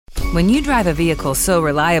When you drive a vehicle so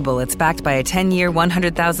reliable it's backed by a 10-year,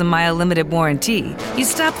 100,000-mile limited warranty, you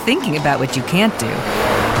stop thinking about what you can't do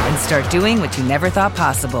and start doing what you never thought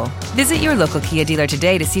possible. Visit your local Kia dealer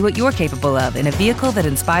today to see what you're capable of in a vehicle that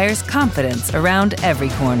inspires confidence around every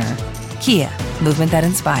corner. Kia, movement that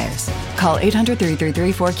inspires. Call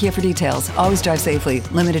 800-333-4KIA for details. Always drive safely.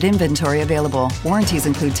 Limited inventory available. Warranties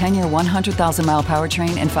include 10-year 100,000-mile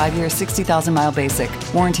powertrain and 5-year 60,000-mile basic.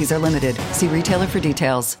 Warranties are limited. See retailer for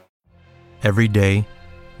details. Every day,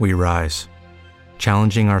 we rise,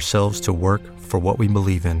 challenging ourselves to work for what we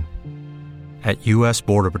believe in. At U.S.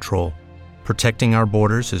 Border Patrol, protecting our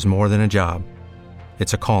borders is more than a job.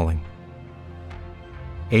 It's a calling.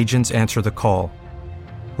 Agents answer the call,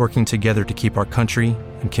 working together to keep our country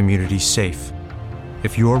and communities safe.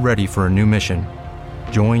 If you're ready for a new mission,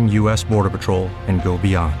 join U.S. Border Patrol and go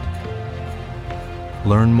beyond.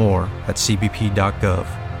 Learn more at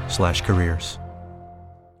cbp.gov/careers.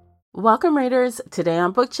 Welcome, readers. Today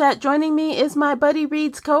on Book Chat, joining me is my Buddy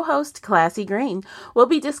Reads co-host, Classy Green. We'll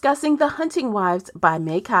be discussing The Hunting Wives by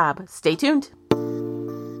May Cobb. Stay tuned.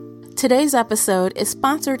 Today's episode is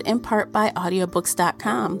sponsored in part by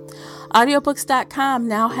Audiobooks.com. Audiobooks.com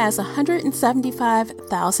now has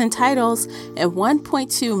 175,000 titles and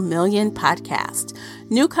 1.2 million podcasts.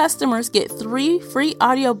 New customers get 3 free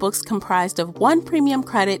audiobooks comprised of 1 premium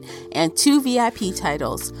credit and 2 VIP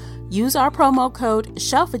titles. Use our promo code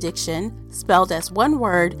SHELFADDICTION, spelled as one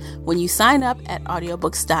word, when you sign up at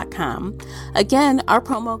audiobooks.com. Again, our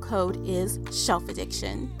promo code is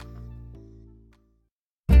SHELFADDICTION.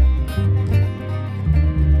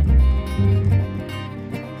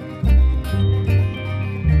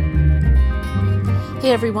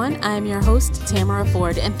 Hey everyone, I am your host, Tamara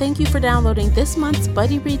Ford, and thank you for downloading this month's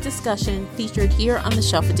Buddy Read discussion featured here on the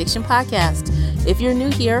Shelf Addiction podcast. If you're new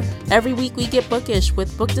here, every week we get bookish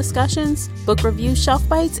with book discussions, book reviews, shelf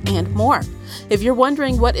bites, and more. If you're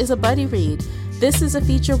wondering what is a Buddy Read, this is a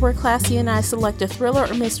feature where Classy and I select a thriller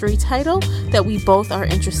or mystery title that we both are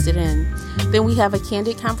interested in. Then we have a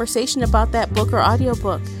candid conversation about that book or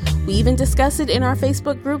audiobook. We even discuss it in our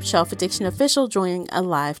Facebook group, Shelf Addiction Official, during a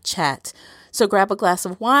live chat. So grab a glass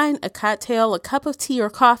of wine, a cocktail, a cup of tea or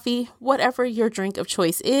coffee, whatever your drink of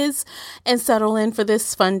choice is, and settle in for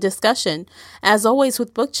this fun discussion. As always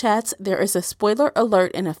with book chats, there is a spoiler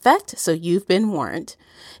alert in effect, so you've been warned.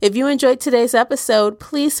 If you enjoyed today's episode,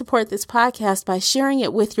 please support this podcast by sharing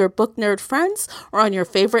it with your book nerd friends or on your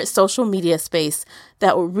favorite social media space.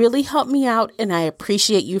 That will really help me out, and I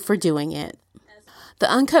appreciate you for doing it. The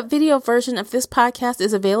uncut video version of this podcast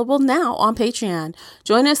is available now on Patreon.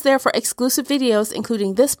 Join us there for exclusive videos,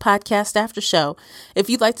 including this podcast after show. If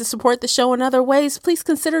you'd like to support the show in other ways, please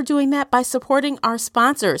consider doing that by supporting our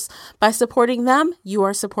sponsors. By supporting them, you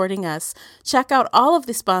are supporting us. Check out all of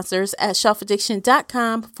the sponsors at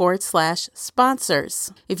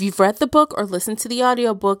shelfaddiction.com/sponsors. If you've read the book or listened to the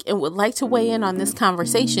audiobook and would like to weigh in on this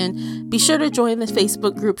conversation, be sure to join the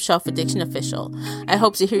Facebook group Shelf Addiction Official. I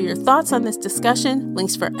hope to hear your thoughts on this discussion.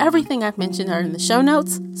 Links for everything I've mentioned are in the show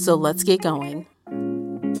notes, so let's get going.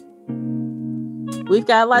 We've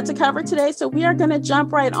got a lot to cover today, so we are going to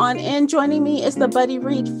jump right on in. Joining me is the Buddy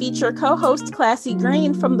Read feature co-host, Classy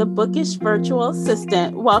Green from the Bookish Virtual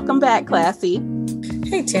Assistant. Welcome back, Classy.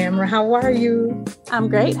 Hey, Tamara, how are you? I'm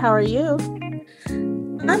great. How are you?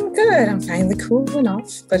 I'm good. I'm finally cooling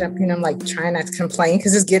off, but I'm like trying not to complain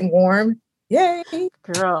because it's getting warm. Yay.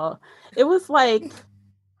 Girl, it was like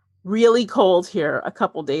really cold here a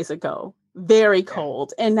couple days ago. Very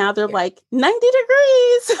cold. And now they're like 90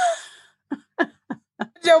 degrees.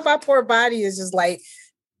 Joe, my poor body is just like,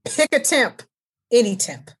 pick a temp, any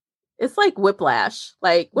temp. It's like whiplash.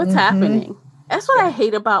 Like, what's happening? That's what I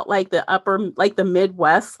hate about like the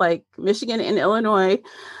Midwest, like Michigan and Illinois.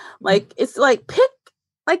 Like, it's like, can't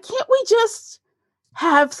we just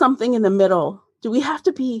have something in the middle? Do we have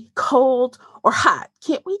to be cold or hot?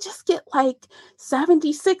 Can't we just get like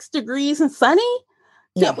 76 degrees and sunny?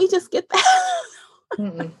 Can't we just get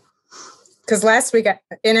that? Because last week, I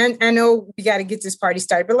know we got to get this party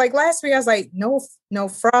started, but like last week, I was like, no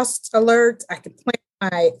frost alert. I could plant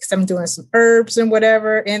because I'm doing some herbs and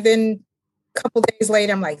whatever. And then a couple days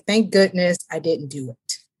later, I'm like, thank goodness I didn't do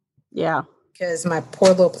it. Yeah. Because my poor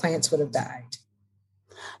little plants would have died.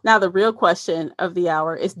 Now, the real question of the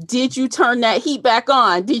hour is, did you turn that heat back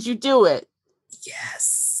on? Did you do it?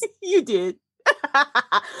 Yes. You did.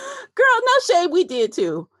 Girl, no shade. We did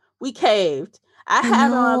too. We caved. I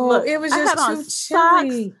had on, it was just too chilly.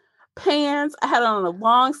 Socks, pants. I had on a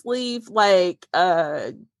long sleeve, like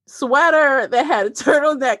sweater that had a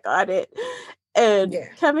turtleneck on it. And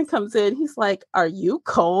Kevin comes in. He's like, are you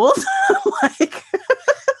cold? I'm like,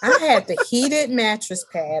 I had the heated mattress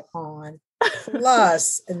pad on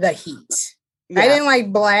plus the heat. Yeah. I didn't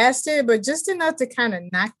like blast it, but just enough to kind of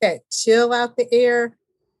knock that chill out the air.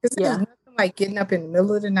 Because there's nothing like getting up in the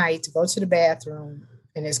middle of the night to go to the bathroom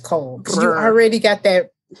and it's cold. Because you already got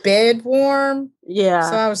that bed warm. Yeah.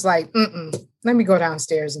 So I was like, let me go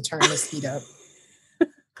downstairs and turn this heat up.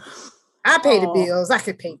 I pay the bills. I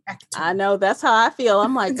could pay. I know. That's how I feel.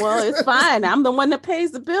 I'm like, well, it's fine. I'm the one that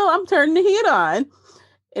pays the bill. I'm turning the heat on.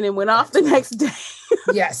 And it went off the next day.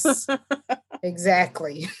 Yes,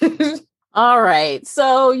 exactly. All right.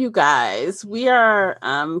 So you guys, we are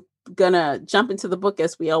going to jump into the book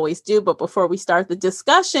as we always do. But before we start the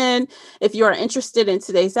discussion, if you are interested in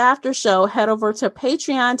today's after show, head over to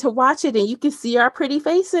Patreon to watch it. And you can see our pretty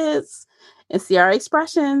faces and see our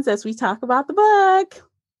expressions as we talk about the book.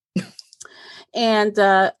 And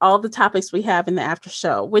all the topics we have in the after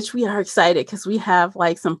show, which we are excited because we have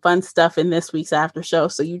like some fun stuff in this week's after show.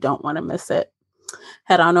 So you don't want to miss it.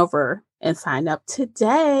 Head on over and sign up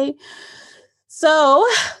today. So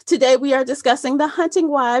today we are discussing The Hunting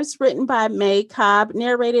Wives, written by May Cobb,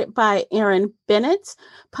 narrated by Aaron Bennett,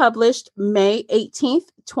 published May 18th,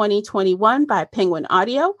 2021 by Penguin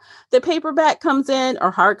Audio. The paperback comes in,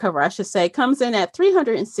 or hardcover, I should say, comes in at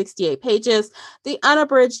 368 pages. The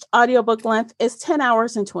unabridged audiobook length is 10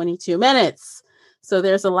 hours and 22 minutes. So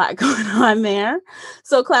there's a lot going on there.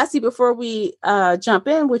 So Classy, before we jump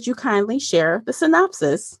in, would you kindly share the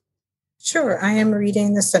synopsis? Sure. I am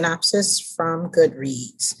reading the synopsis from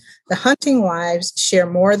Goodreads. The Hunting Wives share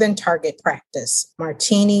more than target practice,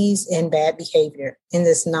 martinis, and bad behavior in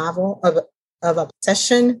this novel of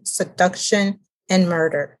obsession, seduction, and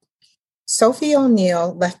murder. Sophie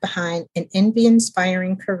O'Neill left behind an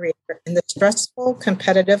envy-inspiring career in the stressful,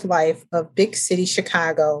 competitive life of big city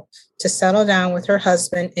Chicago to settle down with her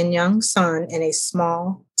husband and young son in a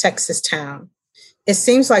small Texas town. It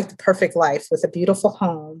seems like the perfect life with a beautiful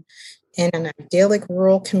home in an idyllic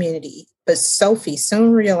rural community, but Sophie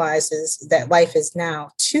soon realizes that life is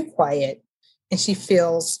now too quiet and she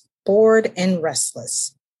feels bored and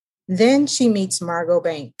restless. Then she meets Margot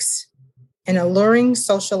Banks, an alluring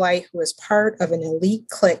socialite who is part of an elite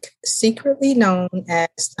clique secretly known as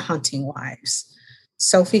the Hunting Wives.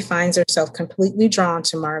 Sophie finds herself completely drawn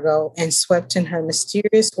to Margot and swept in her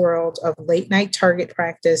mysterious world of late-night target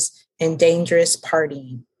practice and dangerous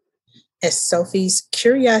partying. As Sophie's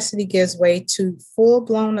curiosity gives way to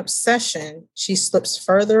full-blown obsession, she slips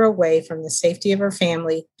further away from the safety of her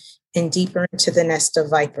family and deeper into the nest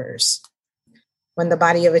of vipers. When the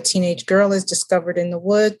body of a teenage girl is discovered in the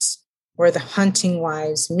woods where the Hunting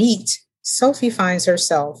Wives meet, Sophie finds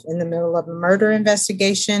herself in the middle of a murder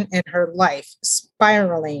investigation and her life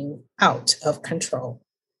spiraling out of control.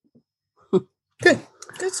 Good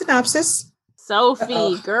synopsis.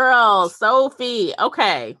 Sophie, girl, Sophie.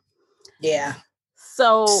 Okay. Yeah.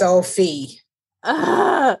 So Sophie.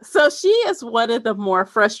 So she is one of the more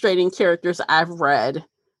frustrating characters I've read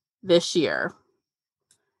this year.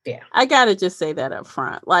 Yeah. I gotta just say that up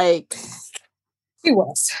front. Like,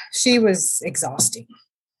 she was exhausting.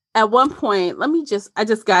 At one point, I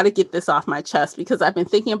just gotta get this off my chest because I've been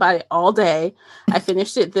thinking about it all day. I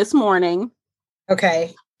finished it this morning.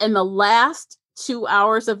 Okay. In the last 2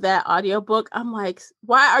 hours of that audiobook, I'm like,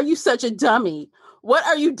 why are you such a dummy? What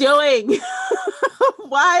are you doing?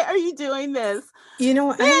 Why are you doing this? You know,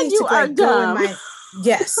 Man, I need to like go in my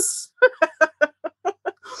yes.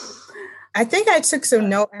 I think I took some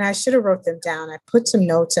notes and I should have wrote them down. I put some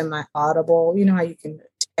notes in my Audible. You know how you can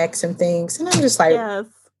text some things. And I'm just like,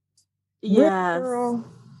 yes. Girl.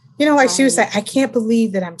 You know, like she was like, I can't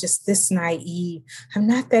believe that I'm just this naive. I'm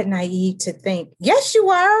not that naive to think. Yes, you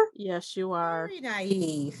are. Yes, you are. Very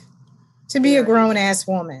naive to be a grown ass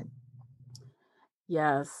woman.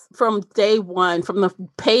 Yes. From day one, from the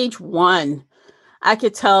page one, I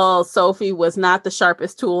could tell Sophie was not the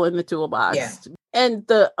sharpest tool in the toolbox. Yeah. And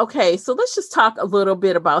so let's just talk a little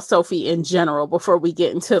bit about Sophie in general before we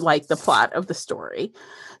get into like the plot of the story.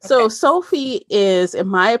 Okay. So Sophie is, in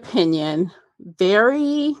my opinion,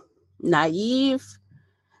 very naive.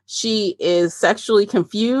 She is sexually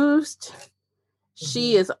confused.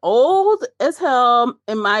 She is old as hell,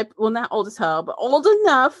 not old as hell, but old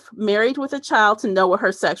enough, married with a child to know what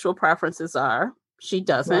her sexual preferences are. She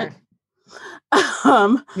doesn't.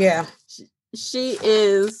 Yeah. She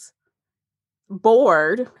is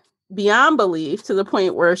bored beyond belief to the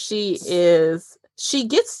point where she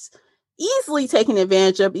gets easily taken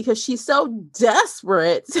advantage of because she's so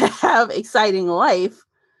desperate to have exciting life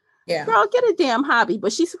Yeah. Girl, get a damn hobby.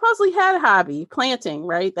 But she supposedly had a hobby, planting,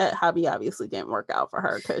 right? That hobby obviously didn't work out for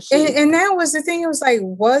her because and that was the thing. It was like,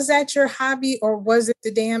 was that your hobby or was it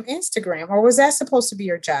the damn Instagram? Or was that supposed to be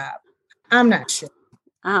your job? I'm not sure.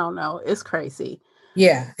 I don't know. It's crazy.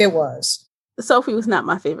 Yeah, it was. Sophie was not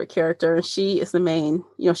my favorite character. And she is the main,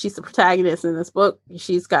 she's the protagonist in this book.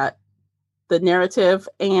 She's got the narrative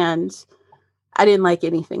and I didn't like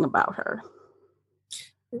anything about her.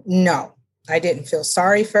 No, I didn't feel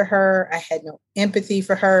sorry for her. I had no empathy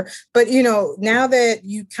for her. But, now that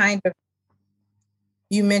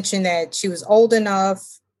you mentioned that she was old enough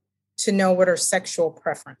to know what her sexual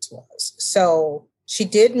preference was. So she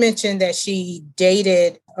did mention that she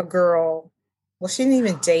dated a girl. Well, she didn't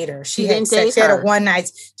even date her. She had sex. She had a one night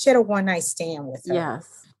stand with her. Yes.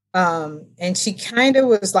 And she kind of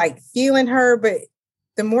was like feeling her, but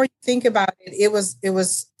the more you think about it, it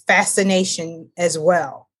was fascination as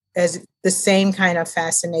well as the same kind of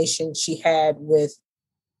fascination she had with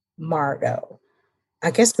Margot.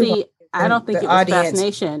 I guess I don't think it was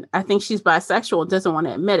fascination. I think she's bisexual and doesn't want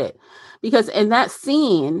to admit it. Because in that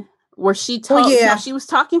scene where she told, she was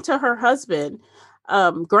talking to her husband,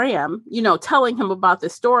 Graham, telling him about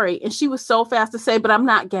this story. And she was so fast to say, but I'm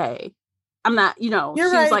not gay. I'm not, she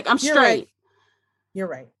was like, I'm straight. Right. You're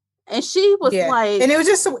right. And she was like, and it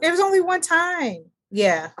was only one time.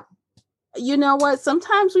 Yeah. You know what?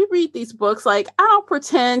 Sometimes we read these books like, I don't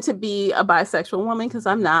pretend to be a bisexual woman because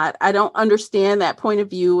I'm not. I don't understand that point of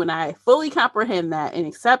view and I fully comprehend that and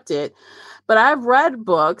accept it. But I've read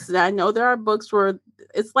books and I know there are books where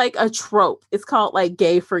it's like a trope. It's called like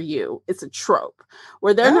gay for you. It's a trope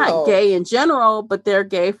where they're not gay in general, but they're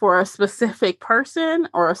gay for a specific person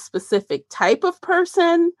or a specific type of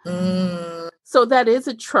person. So that is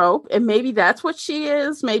a trope. And maybe that's what she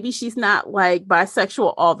is. Maybe she's not like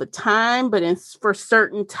bisexual all the time, but for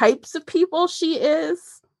certain types of people, she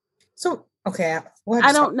is. So, okay.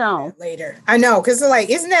 I don't know. Later. I know. Cause like,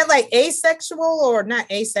 isn't that like asexual or not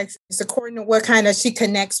asexual? It's according to what kind of she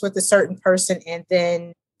connects with a certain person. And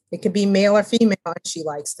then it could be male or female and she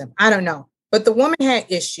likes them. I don't know. But the woman had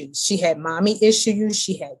issues. She had mommy issues.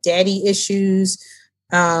 She had daddy issues.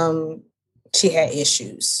 She had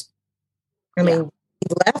issues. I mean,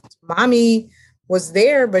 he left. Mommy was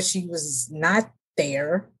there, but she was not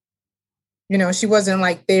there. She wasn't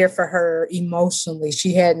like there for her emotionally.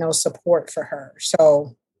 She had no support for her.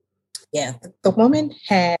 So, yeah, the woman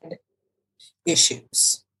had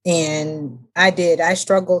issues. And I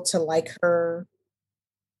struggled to like her.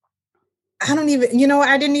 I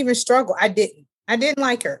didn't even struggle. I didn't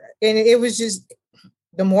like her. And it was just,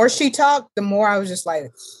 the more she talked, the more I was just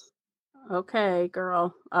like, okay,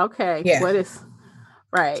 girl. Okay. Yeah. What is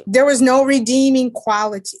right? There was no redeeming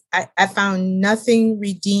quality. I found nothing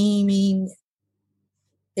redeeming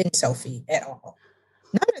in Sophie at all.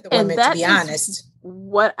 None of the women, to be honest.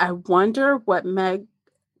 What I wonder what May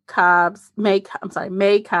Cobb,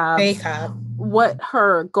 what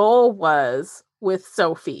her goal was with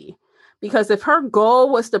Sophie. Because if her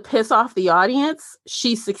goal was to piss off the audience,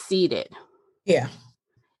 she succeeded. Yeah.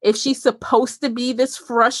 If she's supposed to be this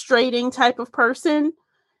frustrating type of person,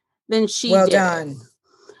 then she did. Well done,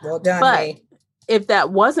 but May. If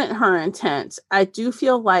that wasn't her intent, I do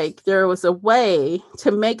feel like there was a way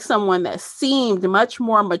to make someone that seemed much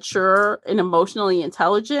more mature and emotionally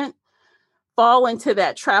intelligent fall into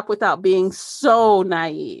that trap without being so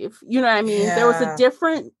naive. You know what I mean? Yeah. There was a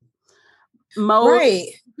different mode. Right.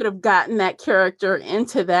 You could have gotten that character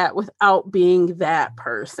into that without being that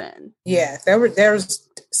person. Yeah, there was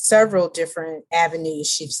several different avenues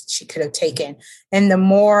she could have taken. And the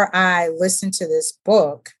more I listened to this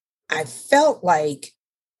book, I felt like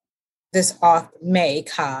this author, May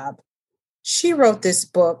Cobb, she wrote this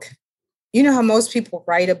book. You know how most people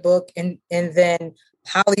write a book and then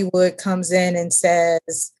Hollywood comes in and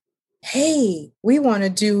says, hey, we want to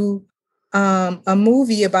do a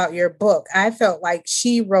movie about your book. I felt like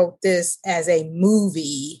she wrote this as a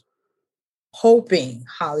movie, hoping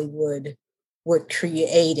Hollywood would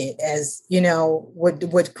create it as,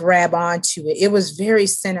 would grab onto it. It was very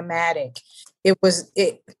cinematic.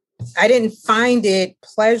 I didn't find it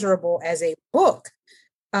pleasurable as a book.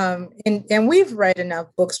 And we've read enough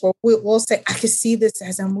books where we'll say, I could see this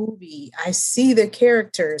as a movie. I see the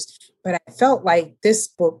characters, but I felt like this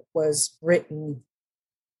book was written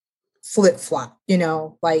flip-flop,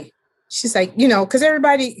 like she's like, because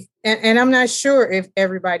everybody, and I'm not sure if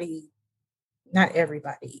everybody, not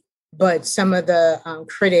everybody, but some of the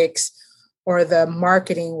critics or the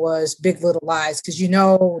marketing was Big Little Lies, because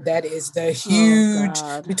that is the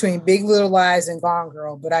huge between Big Little Lies and Gone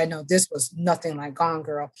Girl. But I know this was nothing like Gone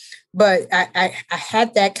Girl. But I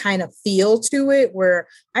had that kind of feel to it where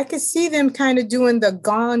I could see them kind of doing the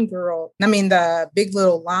the Big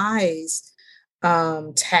Little Lies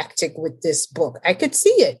tactic with this book. I could see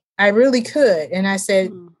it. I really could. And I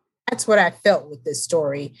said, that's what I felt with this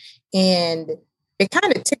story. And it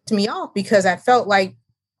kind of ticked me off because I felt like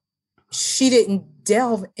she didn't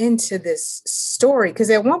delve into this story. Because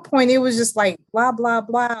at one point it was just like, blah, blah,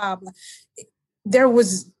 blah, blah. There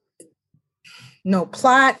was no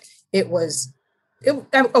plot. I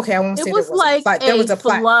won't say there was like a plot. There was a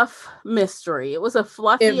fluff mystery. It was a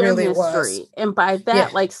fluffier really mystery. Was. And by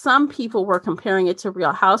that, like some people were comparing it to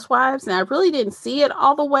Real Housewives. And I really didn't see it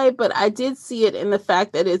all the way, but I did see it in the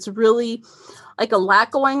fact that it's really like a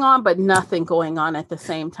lot going on, but nothing going on at the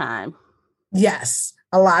same time. Yes.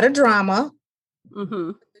 A lot of drama.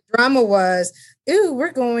 Mm-hmm. The drama was,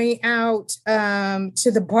 we're going out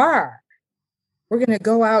to the bar. We're going to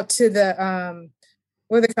go out to the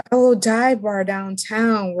a little dive bar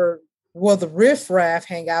downtown where the riffraff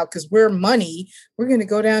hang out because we're money. We're going to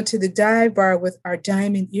go down to the dive bar with our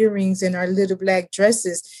diamond earrings and our little black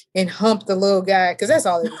dresses and hump the little guy, because that's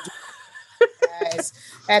all they do. Guys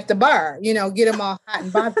at the bar, get them all hot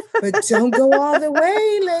and bothered. But don't go all the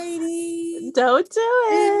way, lady. Don't do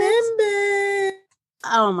it. Remember.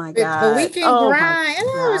 Oh my God. But we can grind.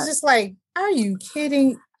 And I was just like, are you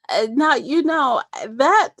kidding? Now,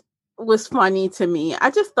 that was funny to me. I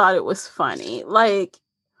just thought it was funny. Like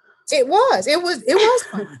it was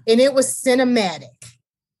funny and it was cinematic,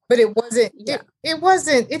 but it wasn't,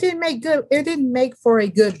 it didn't make for a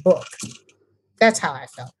good book. That's how I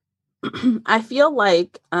felt. I feel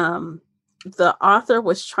like the author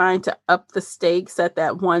was trying to up the stakes at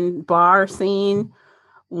that one bar scene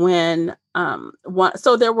when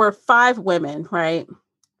so there were 5 women, right?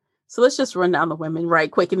 So let's just run down the women right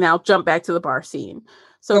quick and now jump back to the bar scene.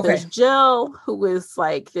 So there's Jill, who is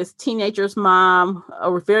like this teenager's mom,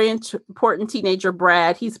 a very important teenager,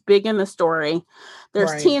 Brad. He's big in the story.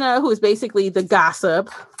 There's Tina, who is basically the gossip.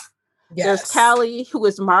 Yes. There's Callie, who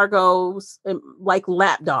is Margot's like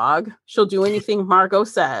lapdog. She'll do anything Margot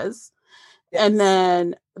says. Yes. And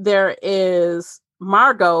then there is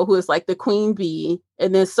Margot, who is like the queen bee.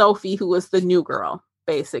 And then Sophie, who is the new girl,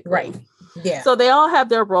 basically. Right. Yeah. So they all have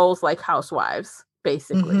their roles like housewives,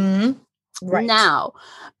 basically. Mm-hmm. Right. Now,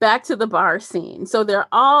 back to the bar scene. So they're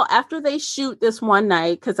all, after they shoot this one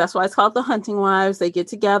night, because that's why it's called The Hunting Wives, they get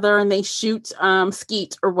together and they shoot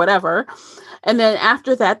skeet or whatever. And then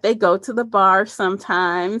after that, they go to the bar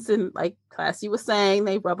sometimes. And like Classy was saying,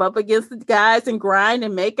 they rub up against the guys and grind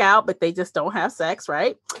and make out, but they just don't have sex,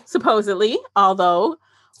 right? Supposedly, although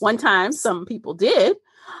one time some people did.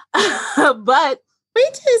 But we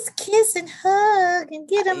just kiss and hug and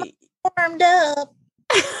get them warmed up.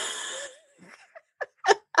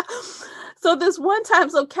 So this one time,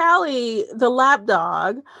 so Callie, the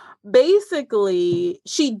lapdog, basically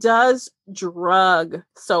she does drug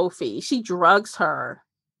Sophie. She drugs her.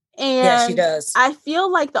 And yeah, she does. I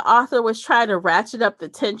feel like the author was trying to ratchet up the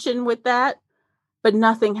tension with that, but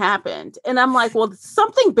nothing happened. And I'm like, well,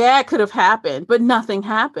 something bad could have happened, but nothing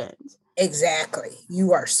happened. Exactly.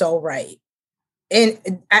 You are so right.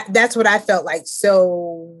 And that's what I felt like. So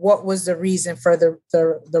what was the reason for the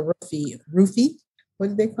roofie? What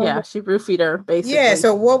did they call it? Yeah, she roofied her, basically. Yeah,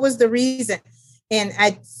 so what was the reason? And I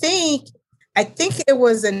think it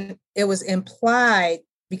was implied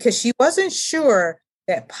because she wasn't sure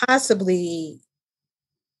that possibly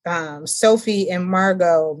Sophie and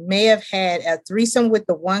Margot may have had a threesome with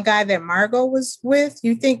the one guy that Margot was with.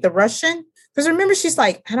 You think the Russian? Because remember, she's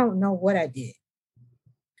like, I don't know what I did.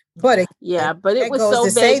 But it was so to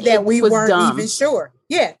say that we weren't even sure.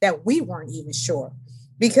 Yeah, that we weren't even sure.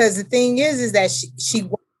 Because the thing is that she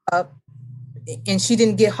woke up and she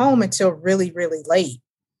didn't get home until really, really late.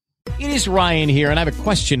 It is Ryan here, and I have a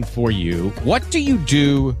question for you. What do you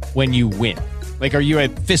do when you win? Like, are you a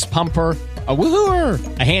fist pumper, a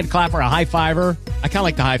woohooer, a hand clapper, a high fiver? I kind of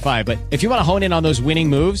like the high five, but if you want to hone in on those winning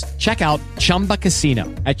moves, check out Chumba Casino.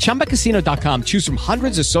 At ChumbaCasino.com, choose from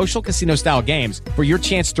hundreds of social casino style games for your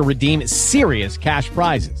chance to redeem serious cash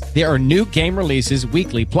prizes. There are new game releases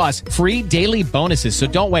weekly, plus free daily bonuses. So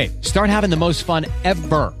don't wait. Start having the most fun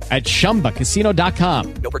ever at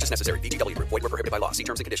ChumbaCasino.com. No purchase necessary. VGW. Void where prohibited by law. See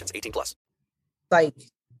terms and conditions. 18+. Like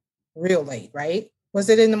real late, right? Was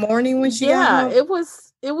it in the morning when she got home?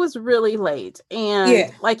 It was really late.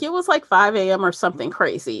 And like it was like 5 a.m. or something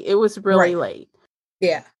crazy. It was really late.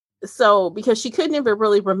 Yeah. So because she couldn't even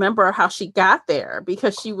really remember how she got there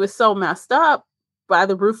because she was so messed up by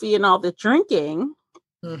the roofie and all the drinking.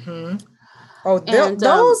 Mm-hmm. Oh, And,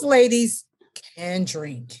 those ladies can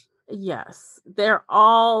drink. Yes, they're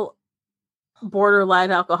all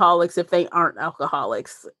borderline alcoholics if they aren't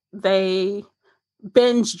alcoholics. They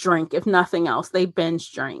binge drink, if nothing else. They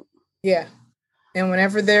binge drink. Yeah. And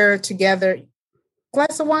whenever they're together,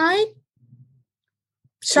 glass of wine?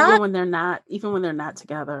 Shot? Even when they're not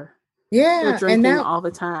together. Yeah. They're drinking and now, all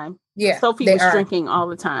the time. Yeah. Sophie was drinking all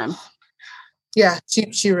the time. Yeah,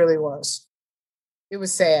 she really was. It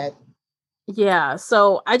was sad. Yeah.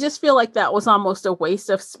 So I just feel like that was almost a waste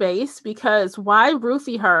of space, because why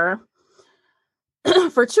roofie her?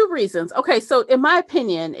 For two reasons. Okay, so in my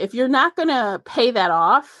opinion, if you're not going to pay that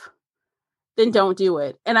off, then don't do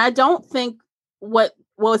it. And I don't think what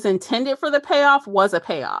was intended for the payoff was a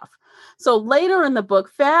payoff. So later in the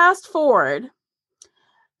book, fast forward,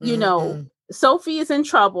 you know, Sophie is in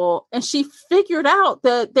trouble and she figured out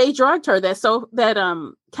that they drugged her,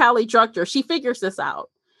 that Callie drugged her. She figures this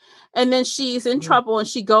out. And then she's in trouble and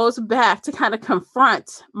she goes back to kind of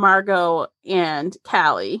confront Margot and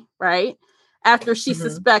Callie, right? After she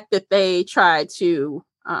suspects that they tried to,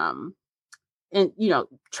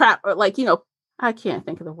 trap, or I can't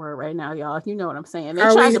think of the word right now, y'all. You know what I'm saying? They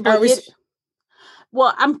tried to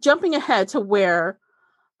Well, I'm jumping ahead to where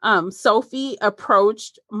Sophie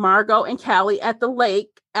approached Margot and Callie at the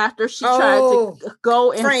lake after she tried to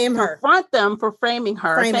go and confront them for framing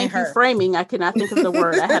her. Thank you, framing. I cannot think of the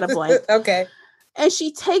word. I had a blank. Okay. And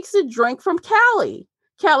she takes a drink from Callie.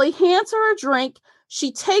 Callie hands her a drink.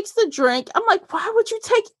 She takes the drink. I'm like, why would you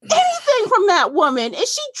take anything from that woman? And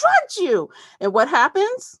she drugged you. And what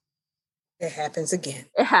happens? It happens again.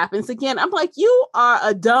 It happens again. I'm like, you are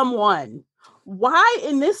a dumb one. Why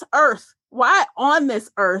on this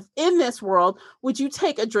earth, in this world, would you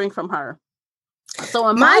take a drink from her?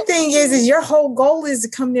 So my thing is your whole goal is to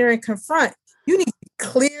come there and confront. You need to be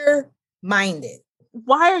clear-minded.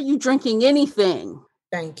 Why are you drinking anything?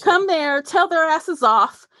 Thank you. Come there, tell their asses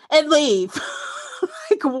off, and leave.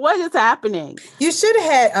 Like, what is happening? You should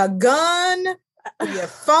have had a gun, your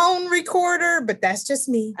phone recorder, but that's just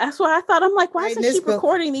me. That's what I thought. I'm like, why isn't she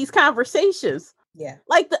recording these conversations? Yeah.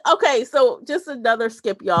 Okay, so just another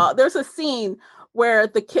skip, y'all. There's a scene where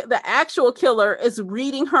the actual killer is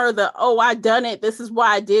reading her I done it. This is why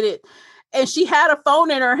I did it. And she had a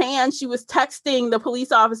phone in her hand. She was texting the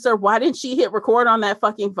police officer. Why didn't she hit record on that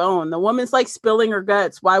fucking phone? The woman's like spilling her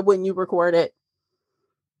guts. Why wouldn't you record it?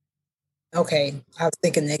 Okay. I was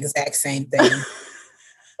thinking the exact same thing.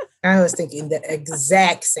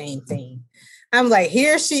 I'm like,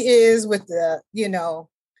 here she is with the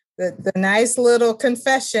nice little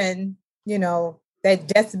confession, that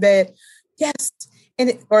deathbed. Yes.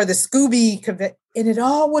 Or the Scooby, and it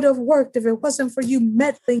all would have worked if it wasn't for you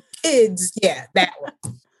meddling kids. Yeah, that one.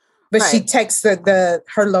 But she texts her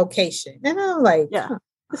location. And I'm like, yeah,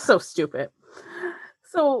 it's so stupid.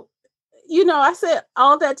 So, I said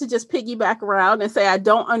all that to just piggyback around and say, I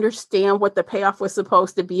don't understand what the payoff was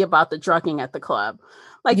supposed to be about the drugging at the club.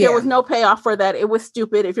 There was no payoff for that. It was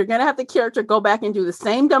stupid. If you're going to have the character go back and do the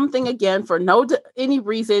same dumb thing again for any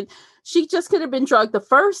reason, she just could have been drugged the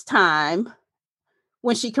first time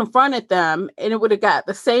when she confronted them and it would have got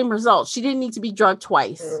the same result. She didn't need to be drugged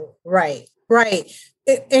twice. Right.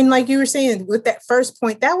 And like you were saying with that first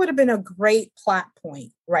point, that would have been a great plot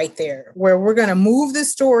point right there where we're going to move the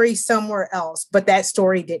story somewhere else. But the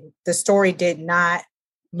story did not.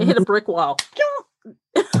 It hit a brick wall.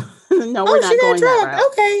 No, we're not going that route.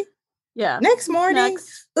 Okay. Yeah. Next morning.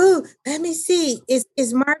 Ooh, let me see. Is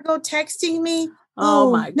Margot texting me?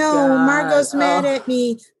 Oh my no, God. Margot's mad at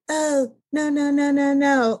me. Oh,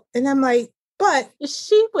 no. And I'm like, but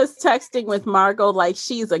she was texting with Margot like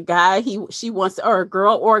she's a guy she wants, or a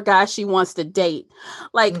girl or a guy she wants to date.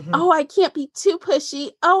 Like, I can't be too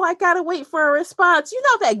pushy. Oh, I gotta wait for a response. You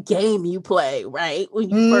know that game you play, right? When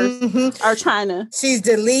you first are trying to. She's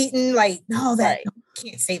deleting. Like, no, no,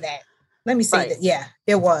 can't say that. Let me say that. Yeah,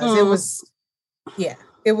 it was. It was. Yeah,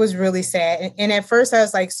 it was really sad. And at first, I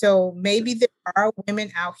was like, so maybe there are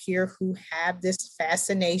women out here who have this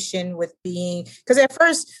fascination with being. Because at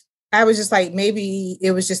first, I was just like, maybe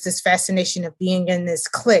it was just this fascination of being in this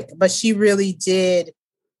clique, but she really did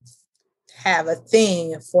have a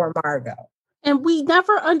thing for Margot. And we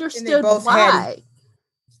never understood why.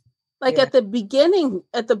 At the beginning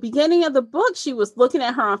of the book, she was looking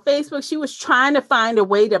at her on Facebook. She was trying to find a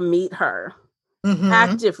way to meet her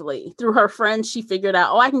actively through her friends. She figured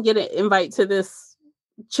out, I can get an invite to this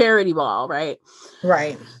charity ball, right?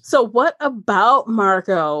 Right. So what about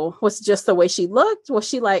Margot was just the way she looked? Was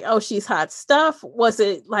she like, she's hot stuff? Was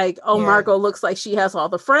it like, Margot looks like she has all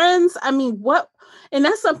the friends? I mean, what And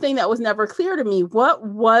that's something that was never clear to me. What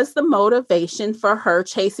was the motivation for her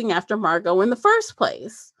chasing after Margot in the first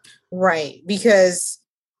place? Right. Because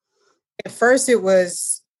at first it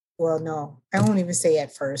was, well, no, I won't even say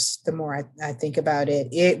at first. The more I think about it,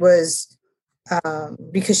 it was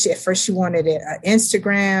because at first she wanted it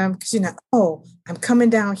Instagram, because, oh, I'm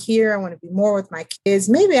coming down here. I want to be more with my kids.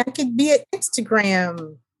 Maybe I could be an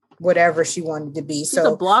Instagram, whatever she wanted to be. She's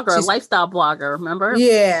a blogger, a lifestyle blogger, remember?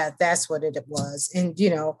 Yeah, that's what it was. And,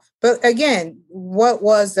 but again, what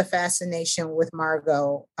was the fascination with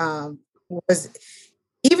Margot was,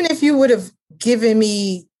 even if you would have given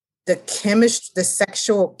me the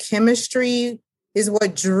sexual chemistry is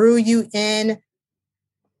what drew you in.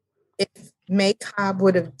 If May Cobb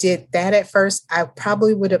would have did that at first, I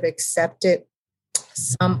probably would have accepted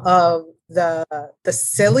some of the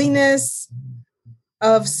silliness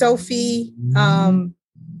of Sophie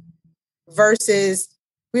versus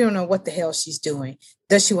we don't know what the hell she's doing.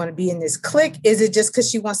 Does she want to be in this clique? Is it just because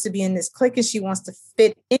she wants to be in this clique and she wants to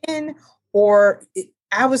fit in? Or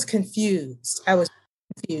I was confused.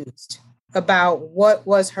 About what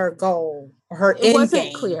was her goal or her end game. It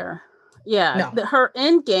wasn't clear. Yeah, no. Her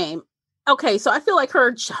end game. Okay, so I feel like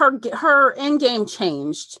her end game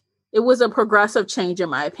changed. It was a progressive change, in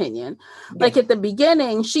my opinion. Yeah. Like at the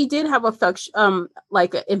beginning, she did have an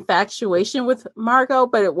infatuation with Margot,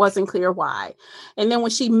 but it wasn't clear why. And then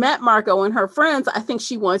when she met Margot and her friends, I think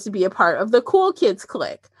she wanted to be a part of the cool kids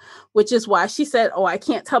clique, which is why she said, oh, I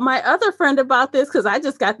can't tell my other friend about this because I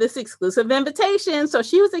just got this exclusive invitation. So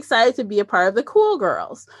she was excited to be a part of the cool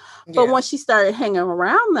girls. Yeah. But when she started hanging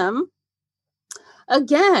around them,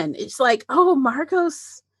 again, it's like, oh,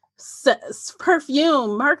 Margot's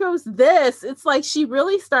perfume, Margot's this. It's like she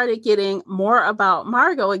really started getting more about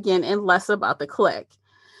Margot again and less about the clique.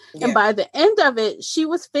 Yeah. And by the end of it, she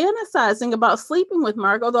was fantasizing about sleeping with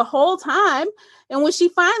Margot the whole time. And when she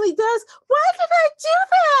finally does, why did I do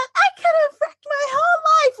that? I could have wrecked my whole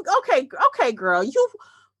life. Okay, girl,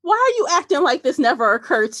 why are you acting like this never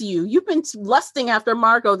occurred to you? You've been lusting after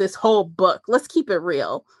Margot this whole book. Let's keep it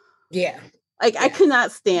real. Yeah. Like, yeah. I could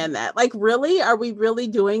not stand that. Like, really? Are we really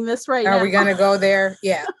doing this right now? Are we going to go there?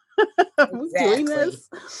 Yeah. Are we doing this?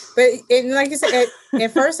 But like I said,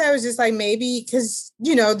 at first I was just like, maybe because,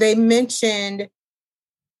 they mentioned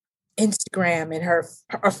Instagram and her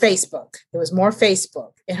or Facebook. It was more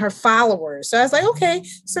Facebook and her followers. So I was like, okay,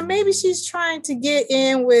 so maybe she's trying to get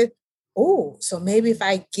in with, so maybe if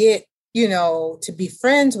I get, to be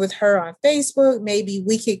friends with her on Facebook, maybe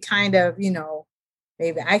we could kind of,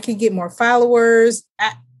 maybe I could get more followers.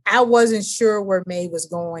 I wasn't sure where May was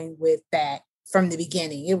going with that from the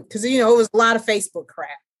beginning because, it was a lot of Facebook crap.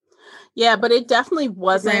 Yeah, but it definitely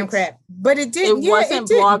wasn't crap. But it didn't. It wasn't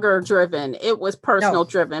blogger driven. It was personal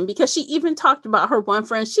driven because she even talked about her one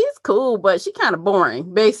friend. She's cool, but she kind of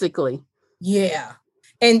boring, basically. Yeah.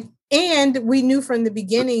 And we knew from the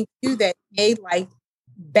beginning too that May liked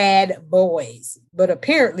bad boys, but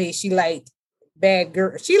apparently she liked bad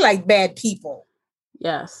girls. She liked bad people.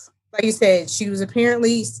 Yes. Like you said, she was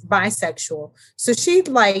apparently bisexual. So she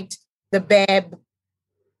liked the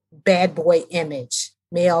bad boy image,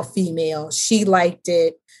 male, female. She liked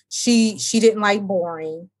it. She didn't like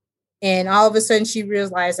boring. And all of a sudden she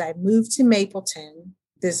realized I moved to Mapleton,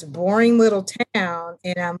 this boring little town,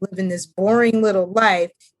 and I'm living this boring little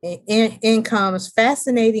life. And in comes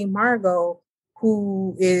fascinating Margot,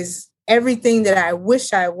 who is everything that I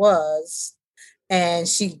wish I was. And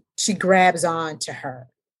she grabs on to her.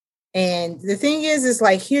 And the thing is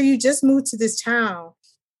like, here you just moved to this town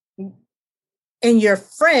and your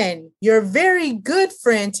friend, your very good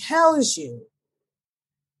friend tells you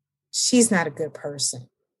she's not a good person.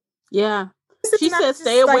 Yeah. She said,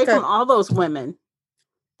 stay away from all those women.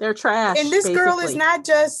 They're trash. And this girl is not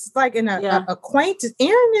just like an acquaintance.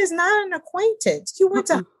 Erin is not an acquaintance. You went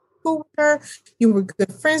to school with her. You were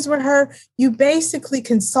good friends with her. You basically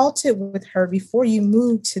consulted with her before you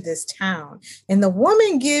moved to this town. And the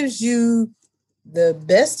woman gives you the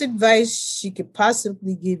best advice she could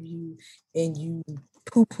possibly give you, and you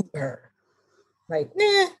poo-poo her. Like,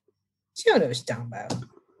 nah, she don't know what she's talking about.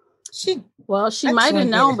 She might have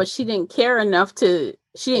known, but she didn't care enough she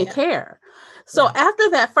didn't care. So after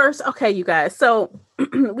that first, okay, you guys, so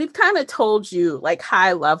we've kind of told you like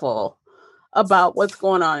high level about what's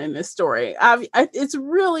going on in this story. It's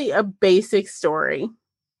really a basic story.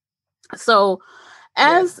 So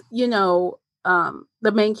as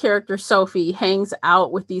the main character, Sophie, hangs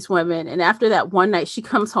out with these women. And after that one night, she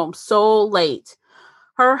comes home so late.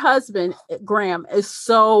 Her husband, Graham, is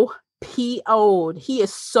so PO'd. He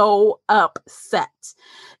is so upset.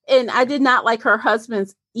 And I did not like her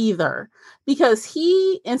husband's either, because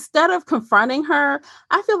he, instead of confronting her,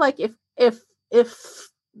 I feel like if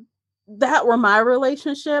that were my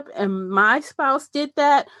relationship and my spouse did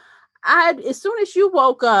that, as soon as you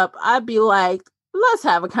woke up, I'd be like, let's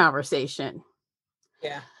have a conversation.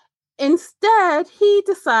 Yeah. Instead, he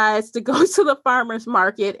decides to go to the farmer's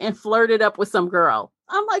market and flirt it up with some girl.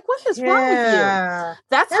 I'm like, what is wrong with you?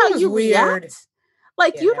 That's how you react.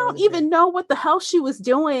 Like, you don't even know what the hell she was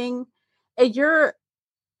doing, and you're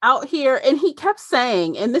out here. And he kept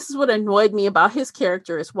saying, and this is what annoyed me about his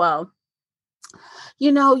character as well,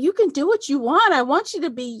 you know, you can do what you want. I want you to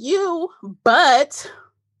be you, but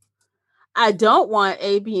I don't want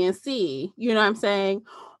A, B, and C. You know what I'm saying?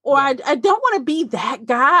 Or I don't want to be that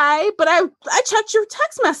guy, but I checked your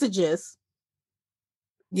text messages.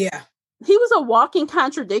 Yeah. He was a walking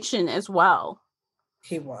contradiction as well.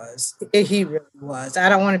 He was. He really was. I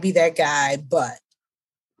don't want to be that guy, but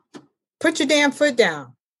put your damn foot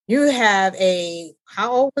down. You have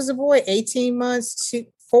how old was the boy? 18 months to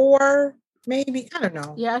 4, maybe? I don't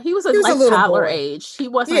know. Yeah, he was a little toddler age. He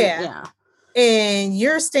wasn't, yeah. And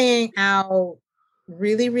you're staying out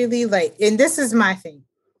really, really late. And this is my thing.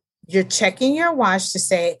 You're checking your watch to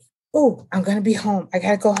say, oh, I'm going to be home. I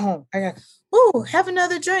got to go home. Have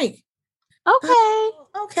another drink.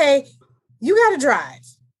 Okay. You got to drive.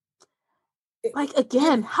 Like,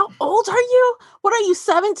 again, how old are you? What are you,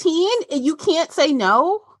 17? And you can't say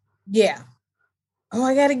no? Yeah. Oh,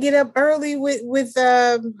 I got to get up early with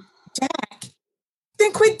Jack.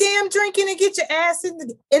 Then quit damn drinking and get your ass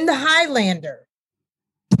in the Highlander.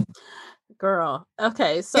 Girl.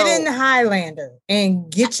 Okay, so get in the Highlander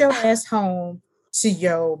and get your ass home to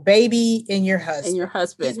your baby and your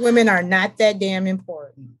husband. These women are not that damn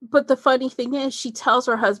important. But the funny thing is, she tells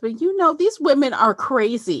her husband, you know, these women are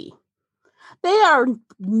crazy. They are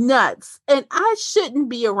nuts. And I shouldn't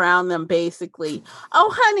be around them, basically.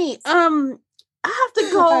 Oh, honey, I have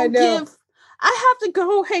to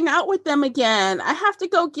go hang out with them again. I have to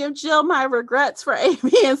go give Jill my regrets for A,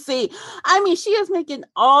 B, and C. I mean, she is making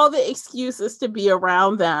all the excuses to be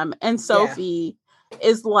around them. And Sophie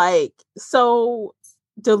is like so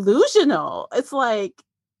delusional. It's like,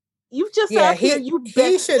 you just sat here, you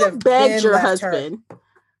begged your husband,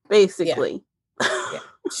 basically. Yeah.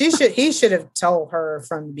 He should have told her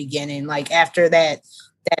from the beginning, like after that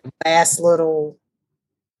last little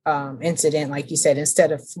incident, like you said,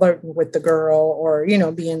 instead of flirting with the girl or, you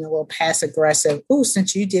know, being a little passive aggressive. Oh,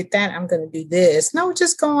 since you did that, I'm going to do this. No,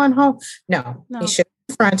 just go on home. No, he should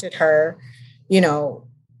have confronted her, you know,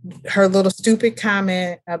 her little stupid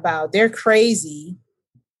comment about they're crazy.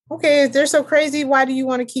 Okay, if they're so crazy, why do you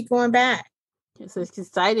want to keep going back? It's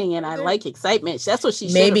exciting and I like excitement. That's what she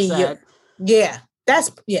should have said.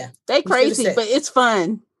 They crazy, but it's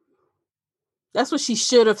fun. That's what she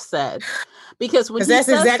should have said. Because that's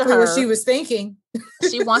exactly what she was thinking.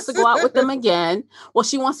 She wants to go out with them again. Well,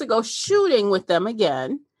 she wants to go shooting with them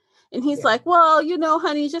again. And he's like, well, you know,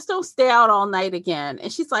 honey, just don't stay out all night again. And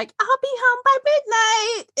she's like, I'll be home by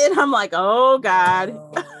midnight. And I'm like, oh,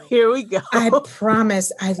 God, here we go. I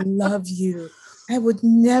promise I love you. I would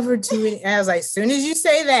never do it. I was like, as soon as you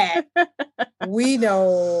say that, we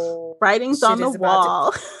know. Writing's on the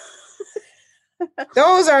wall.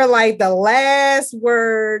 Those are like the last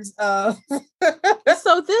words of.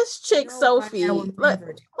 So this chick, Sophie,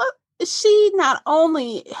 she not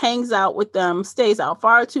only hangs out with them, stays out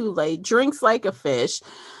far too late, drinks like a fish.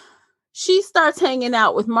 She starts hanging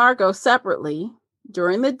out with Margot separately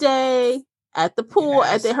during the day at the pool,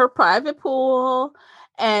 at her private pool.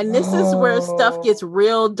 And this is where stuff gets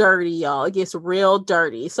real dirty, y'all. It gets real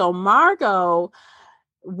dirty. So Margot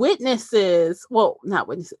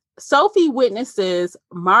Sophie witnesses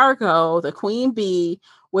Margot, the queen bee,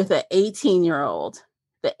 with an 18-year-old.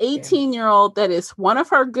 The 18-year-old that is one of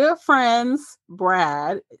her good friends,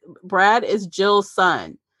 Brad. Brad is Jill's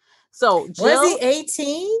son. So Jill, was he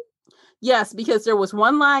 18? Yes, because there was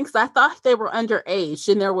one line, because I thought they were underage,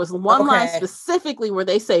 and there was one line specifically where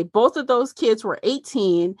they say both of those kids were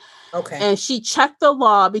 18. Okay. And she checked the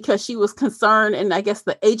law because she was concerned, and I guess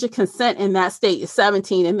the age of consent in that state is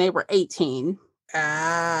 17, and they were 18.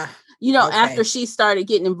 You know, after she started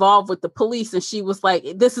getting involved with the police, and she was like,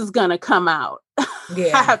 this is going to come out.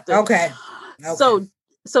 Yeah. Okay. So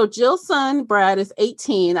Jill's son, Brad, is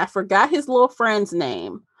 18. I forgot his little friend's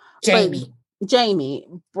name. Jamie.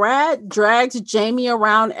 Brad drags Jamie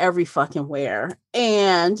around every fucking where.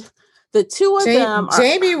 And the two of them are...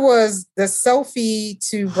 Jamie was the Sophie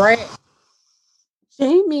to Brad.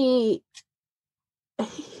 Jamie...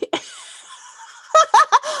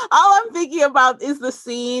 All I'm thinking about is the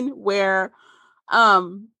scene where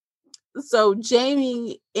So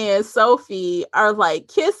Jamie and Sophie are like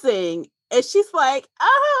kissing, and she's like,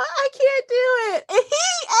 "Oh, I can't do it." And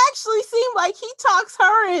he actually seemed like he talks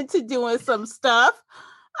her into doing some stuff.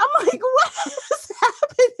 I'm like, what is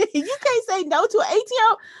happening? You can't say no to an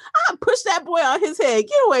 18-year-old. I push that boy on his head.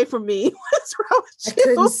 Get away from me. What's wrong with you? I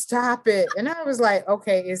couldn't stop it. And I was like,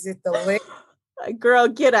 okay, is it the lick? Like, girl,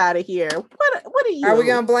 get out of here. What are you? Are we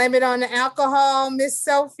going to blame it on the alcohol, Miss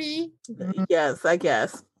Sophie? Yes, I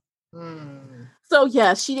guess. Mm. So,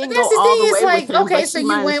 yeah, she didn't go all the way with him. Okay, so you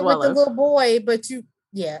went with the little boy, but it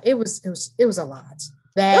was a lot.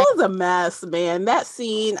 It was a mess, man. That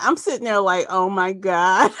scene, I'm sitting there like, oh my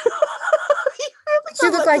God.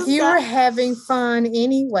 You look like you were having fun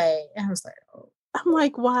anyway. And I was like, oh. I'm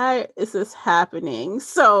like, why is this happening?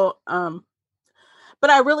 So, but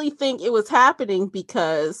I really think it was happening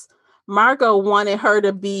because Margot wanted her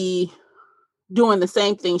to be doing the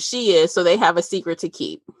same thing she is, so they have a secret to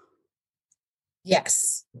keep.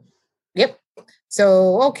 Yes. Yep.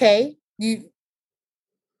 So, okay, you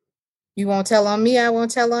won't tell on me, I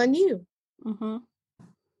won't tell on you. Mm-hmm.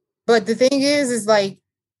 But the thing is like,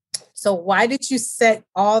 so why did you set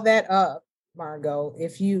all that up, Margot? I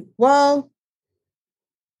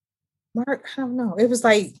don't know. It was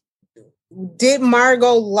like, did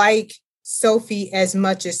Margot like Sophie as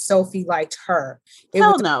much as Sophie liked her?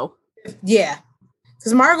 No. Yeah.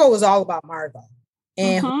 Because Margot was all about Margot.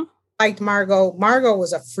 And liked Margot. Margot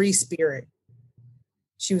was a free spirit.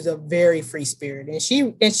 She was a very free spirit. And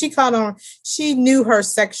she caught on, she knew her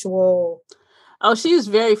sexual. Oh, she was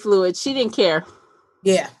very fluid. She didn't care.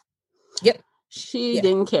 Yeah. Yep. She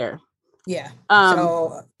didn't care. Yeah.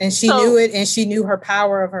 She knew it, and she knew her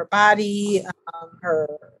power of her body,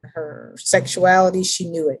 her sexuality. She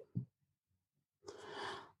knew it.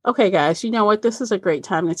 Okay, guys, you know what? This is a great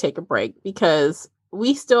time to take a break because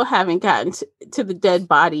we still haven't gotten to the dead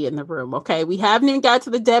body in the room. Okay. We haven't even got to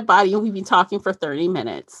the dead body and we've been talking for 30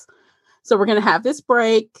 minutes. So we're going to have this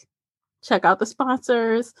break, check out the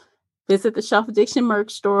sponsors, visit the Shelf Addiction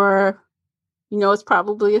merch store. You know, it's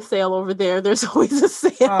probably a sale over there. There's always a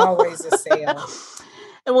sale. Always a sale.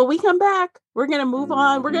 And when we come back, we're going to move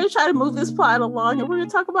on. We're going to try to move this plot along and we're going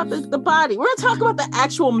to talk about the body. We're going to talk about the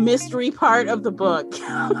actual mystery part of the book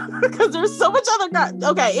because there's so much other.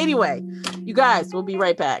 Okay, anyway, you guys, we'll be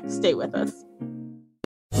right back. Stay with us.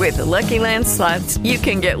 With the Lucky Land Slots, you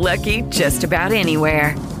can get lucky just about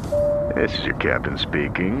anywhere. This is your captain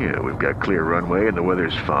speaking. We've got clear runway and the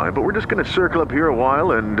weather's fine, but we're just going to circle up here a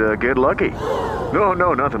while and get lucky.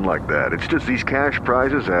 No, nothing like that. It's just these cash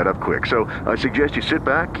prizes add up quick. So I suggest you sit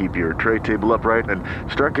back, keep your tray table upright, and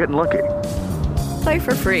start getting lucky. Play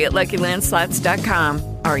for free at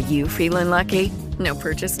LuckyLandSlots.com. Are you feeling lucky? No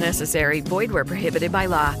purchase necessary. Void where prohibited by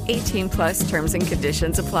law. 18+ terms and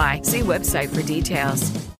conditions apply. See website for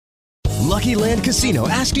details. Lucky Land Casino,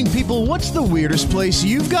 asking people, what's the weirdest place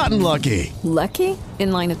you've gotten lucky? Lucky?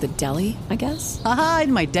 In line at the deli, I guess? Aha,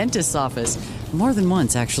 in my dentist's office. More than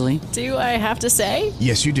once, actually. Do I have to say?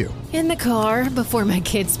 Yes, you do. In the car before my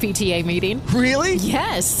kids' PTA meeting. Really?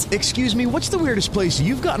 Yes. Excuse me, what's the weirdest place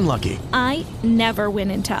you've gotten lucky? I never win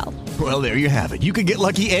and tell. Well, there you have it. You can get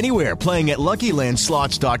lucky anywhere, playing at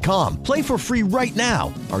LuckyLandSlots.com. Play for free right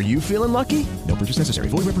now. Are you feeling lucky? No purchase necessary.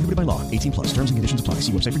 Void where prohibited by law. 18+. Terms and conditions apply.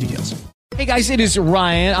 See website for details. Hey guys, it is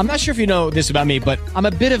Ryan. I'm not sure if you know this about me, but I'm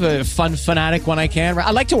a bit of a fun fanatic when I can.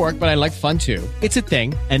 I like to work, but I like fun too. It's a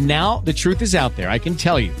thing. And now the truth is out there. I can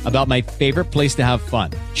tell you about my favorite place to have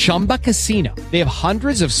fun. Chumba Casino. They have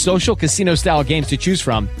hundreds of social casino style games to choose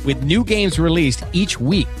from with new games released each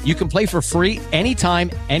week. You can play for free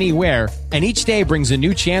anytime, anywhere. And each day brings a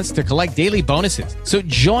new chance to collect daily bonuses. So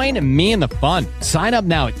join me in the fun. Sign up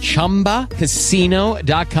now at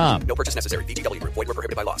ChumbaCasino.com. No purchase necessary. VGW Group. Void where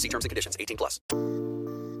prohibited by law. See terms and conditions.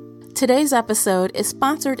 18+. Today's episode is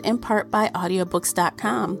sponsored in part by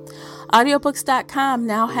Audiobooks.com. Audiobooks.com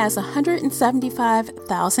now has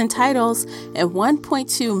 175,000 titles and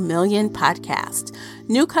 1.2 million podcasts.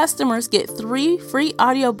 New customers get 3 free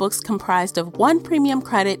audiobooks comprised of 1 premium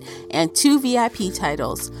credit and 2 VIP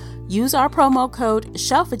titles. Use our promo code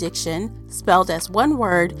SHELFADDICTION, spelled as one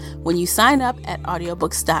word, when you sign up at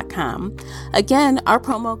audiobooks.com. Again, our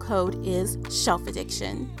promo code is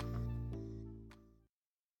SHELFADDICTION.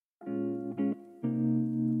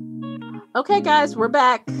 Okay, guys, we're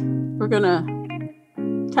back. We're going to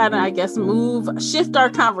kind of, shift our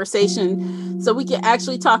conversation so we can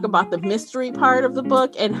actually talk about the mystery part of the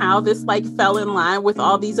book and how this fell in line with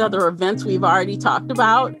all these other events we've already talked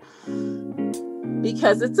about.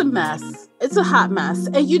 Because it's a mess. It's a hot mess.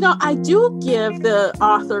 And, I do give the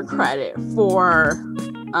author credit for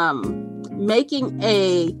making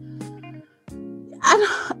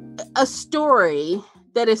a story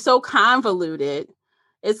that is so convoluted.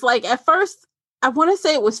 It's like at first, I want to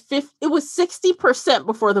say it was 60%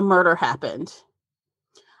 before the murder happened.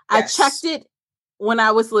 Yes. I checked it when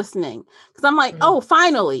I was listening because I'm like, oh,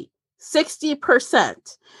 finally,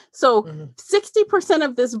 60%. So 60%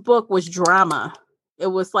 of this book was drama. It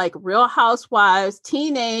was like Real Housewives,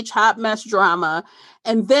 teenage hot mess drama,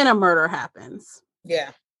 and then a murder happens.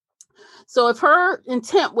 Yeah. So if her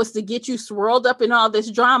intent was to get you swirled up in all this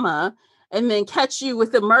drama and then catch you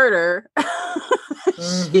with the murder,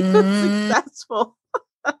 she was successful.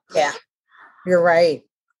 Yeah, you're right.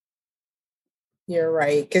 You're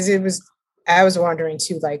right. Because I was wondering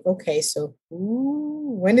too, like, okay, so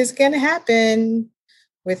when is it going to happen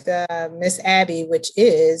with Miss Abby, which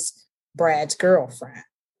is Brad's girlfriend?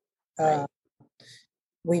 Right.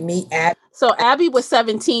 We meet Abby. So Abby was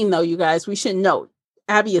 17, though, you guys. We should note.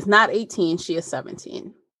 Abby is not 18. She is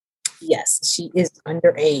 17. Yes, she is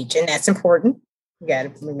underage. And that's important. You got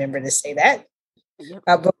to remember to say that. Yep.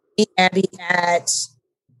 But we meet Abby at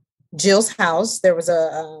Jill's house. There was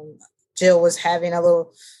Jill was having a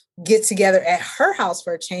little get together at her house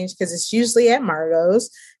for a change because it's usually at Margot's.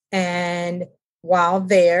 And while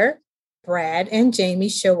there, Brad and Jamie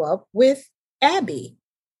show up with Abby.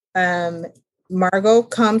 Margot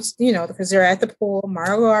comes, because they're at the pool.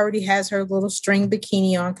 Margot already has her little string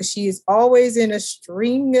bikini on because she is always in a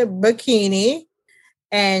string bikini.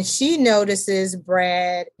 And she notices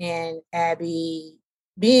Brad and Abby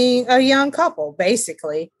being a young couple,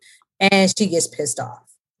 basically. And she gets pissed off.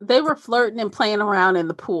 They were flirting and playing around in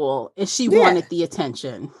the pool, and she wanted the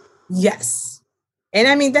attention. Yes. And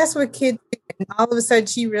I mean, that's what kids do. And all of a sudden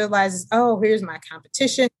she realizes, oh, here's my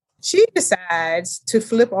competition. She decides to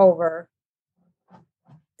flip over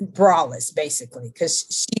braless, basically,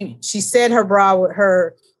 because she said her bra with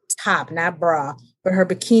her top, not bra, but her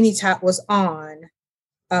bikini top was on,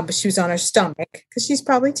 but she was on her stomach because she's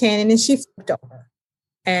probably tanning, and she flipped over.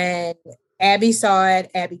 And Abby saw it.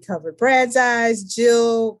 Abby covered Brad's eyes.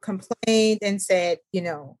 Jill complained and said,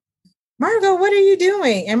 Margot, what are you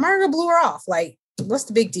doing? And Margot blew her off. Like, what's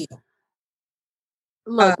the big deal?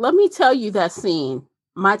 Look, let me tell you that scene.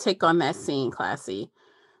 My take on that scene, Classy.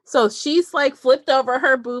 So she's like flipped over,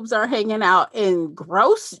 her boobs are hanging out, and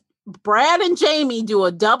gross Brad and Jamie do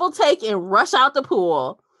a double take and rush out the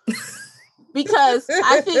pool because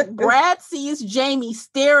I think Brad sees Jamie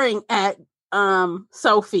staring at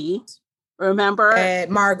Sophie. Remember? At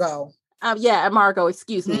Margot. At Margot,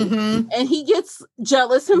 excuse me. Mm-hmm. And he gets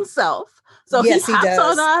jealous himself. So he hops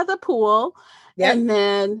on out of the pool. Yep. And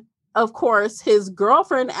then, of course, his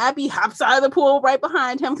girlfriend, Abby, hops out of the pool right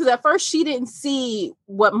behind him because at first she didn't see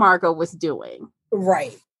what Margot was doing.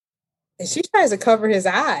 Right. And she tries to cover his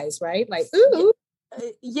eyes, right? Like, ooh.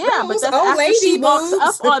 Yeah, but that's after she walks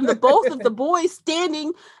up on the both of the boys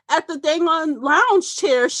standing at the dang on lounge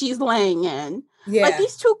chair she's laying in. Yeah. Like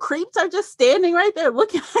these two creeps are just standing right there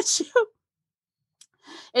looking at you.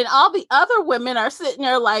 And all the other women are sitting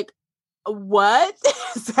there like, what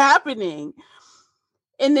is happening?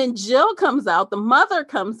 And then Jill comes out, the mother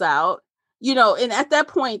comes out, and at that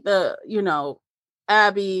point,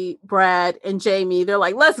 Abby, Brad, and Jamie, they're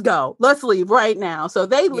like, let's go. Let's leave right now. So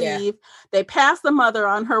they leave. They pass the mother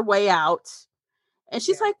on her way out. And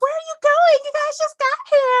she's like, where are you going? You guys just got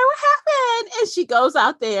here. What happened? And she goes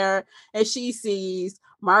out there and she sees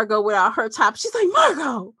Margot without her top. She's like,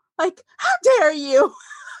 Margot, like, how dare you?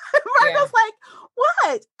 And Margot's like,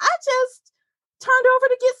 what? I just turned over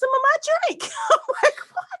to get some of my drink. I'm like,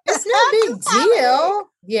 what? It's no big deal.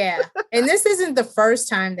 Yeah. And this isn't the first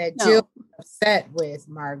time that Jill was upset with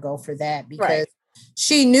Margot for that because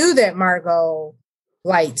she knew that Margot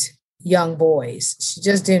liked young boys. She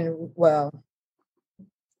just didn't,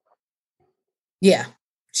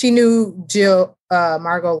 she knew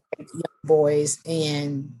Margot liked young boys,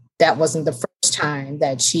 and that wasn't the first time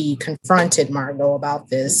that she confronted Margot about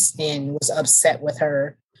this and was upset with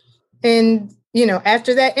her. And,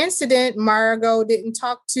 after that incident, Margot didn't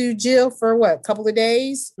talk to Jill for a couple of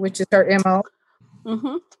days, which is her MO.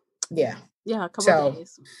 Mm-hmm. Yeah. Yeah, a couple of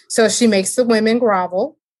days. So she makes the women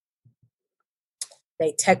grovel.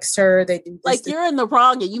 They text her. They do this. Like, you're in the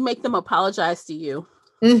wrong and you make them apologize to you.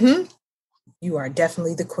 Mm-hmm. You are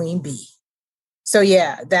definitely the queen bee. So,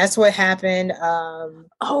 yeah, that's what happened.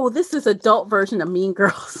 This is adult version of Mean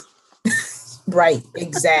Girls. Right.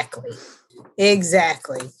 Exactly.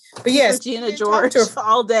 Exactly. But yes, Regina George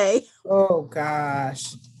all day. Oh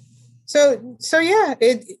gosh. So yeah,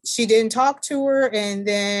 she didn't talk to her, and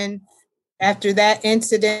then after that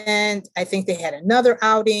incident, I think they had another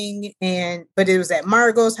outing, but it was at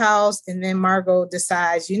Margot's house, and then Margot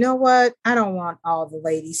decides, you know what? I don't want all the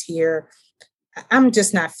ladies here. I'm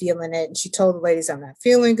just not feeling it. And she told the ladies, I'm not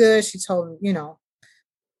feeling good. She told them, you know,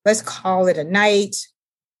 let's call it a night.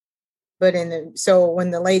 But so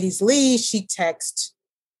when the ladies leave, she texts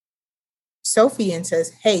Sophie and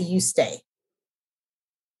says, hey, you stay.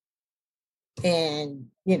 And,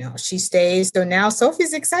 you know, she stays. So now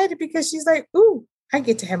Sophie's excited because she's like, ooh, I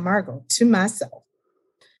get to have Margot to myself.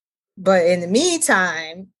 But in the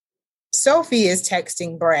meantime, Sophie is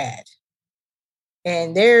texting Brad.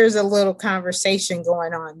 And there's a little conversation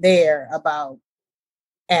going on there about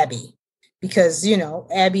Abby. Because, you know,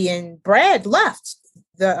 Abby and Brad left.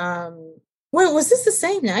 Was this the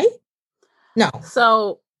same night? No.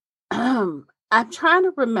 So I'm trying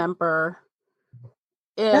to remember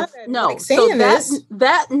if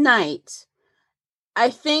that night,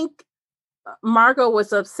 I think Margot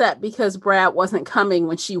was upset because Brad wasn't coming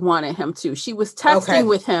when she wanted him to. She was texting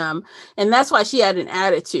with him, and that's why she had an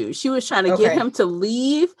attitude. She was trying to get him to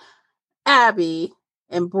leave Abby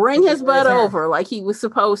and bring his butt over like he was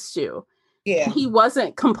supposed to. Yeah. He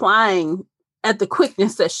wasn't complying at the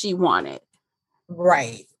quickness that she wanted.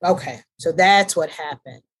 Right. Okay. So that's what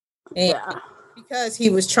happened. And because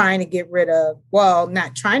he was trying to get rid of, well,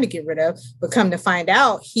 not trying to get rid of, but come to find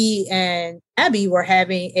out, he and Abby were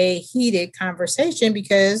having a heated conversation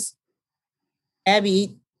because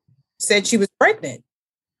Abby said she was pregnant.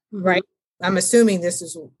 Mm-hmm. Right. I'm assuming this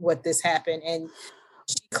is what this happened. And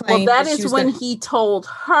she claimed that is when he told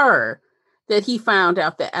her that he found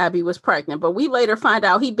out that Abby was pregnant. But we later find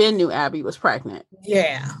out he knew Abby was pregnant.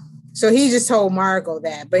 Yeah. So he just told Margot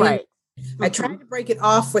that. But I tried to break it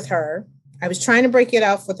off with her. I was trying to break it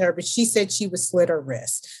off with her, but she said she would slit her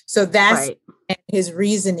wrist. So that's his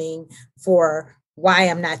reasoning for why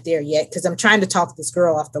I'm not there yet. Because I'm trying to talk this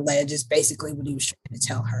girl off the ledge is basically what he was trying to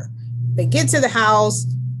tell her. They get to the house.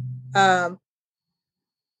 In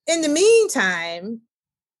the meantime,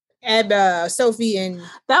 Sophie and...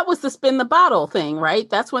 That was the spin the bottle thing, right?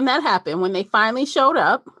 That's when that happened, when they finally showed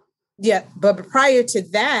up. Yeah, but prior to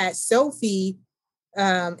that, Sophie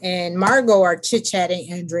and Margot are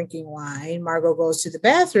chit-chatting and drinking wine. Margot goes to the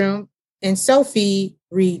bathroom and Sophie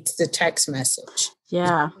reads the text message.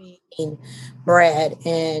 Yeah. Between Brad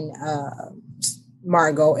and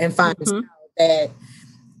Margot and finds out that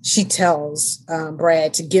she tells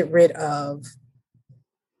Brad to get rid of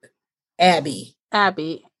Abby.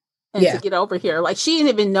 And to get over here. Like, she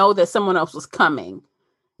didn't even know that someone else was coming.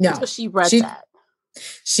 No. Until she read that.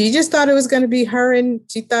 She just thought it was going to be her, and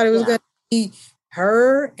she thought it was going to be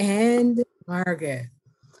her and Margaret.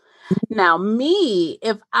 Now,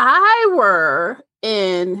 if I were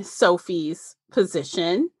in Sophie's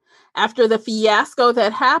position after the fiasco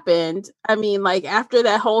that happened, I mean, like, after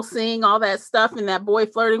that whole seeing all that stuff and that boy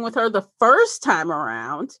flirting with her the first time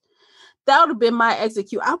around, that would have been my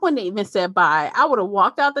execute. I wouldn't have even said bye. I would have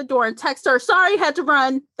walked out the door and texted her, sorry, had to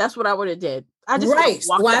run. That's what I would have did. I just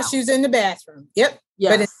while she was in the bathroom. Yep.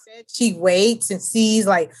 Yes. But instead she waits and sees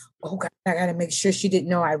like, oh God, I got to make sure she didn't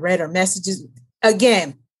know I read her messages.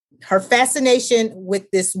 Again, her fascination with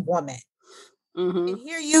this woman. Mm-hmm. And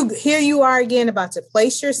here you are again about to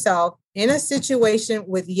place yourself in a situation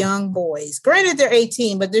with young boys. Granted, they're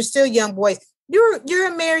 18, but they're still young boys. You're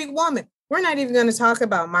a married woman. We're not even going to talk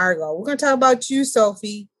about Margot. We're going to talk about you,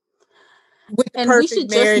 Sophie. And we should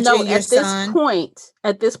just note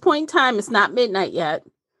at this point in time, it's not midnight yet.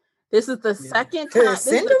 This is the second time. This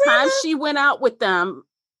is the time she went out with them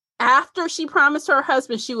after she promised her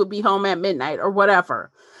husband she would be home at midnight or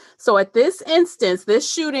whatever. So at this instance, this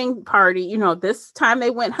shooting party, this time they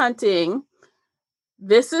went hunting,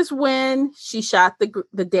 this is when she shot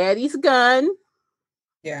the daddy's gun.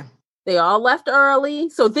 Yeah. They all left early.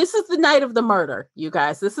 So this is the night of the murder, you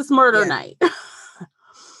guys. This is murder night.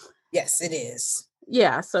 Yes, it is.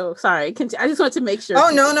 Yeah. So sorry. I just wanted to make sure. Oh,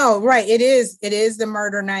 no. Right. It is the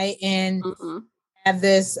murder night. And have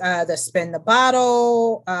this, the spin the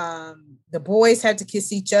bottle. The boys had to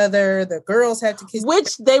kiss each other. The girls had to kiss.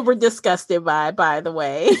 Which they were disgusted by the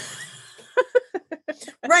way.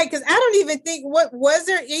 Right. Because I don't even think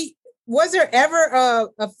was there ever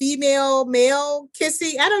a female male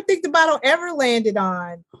kissing? I don't think the bottle ever landed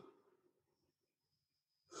on.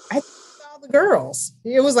 I saw the girls.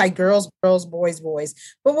 It was like girls, boys,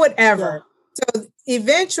 but whatever. Yeah. So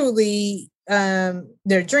eventually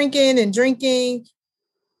they're drinking,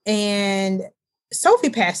 and Sophie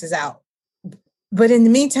passes out. But in the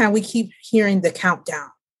meantime, we keep hearing the countdown.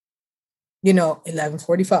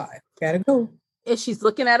 11:45. Gotta go. And she's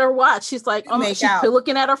looking at her watch. She's like, she's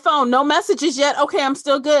looking at her phone. No messages yet. Okay, I'm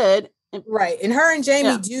still good. Right. And her and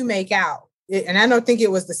Jamie do make out. And I don't think it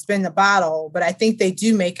was the spin the bottle, but I think they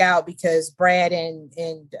do make out because Brad and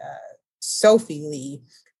Sophie leave.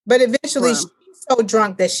 But eventually she so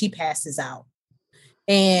drunk that she passes out.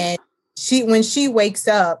 And when she wakes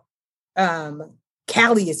up,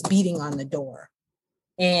 Callie is beating on the door.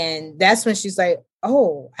 And that's when she's like,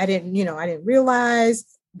 oh, I didn't realize,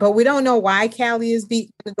 but we don't know why Callie is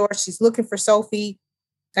beating on the door. She's looking for Sophie.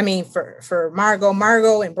 I mean, for Margot.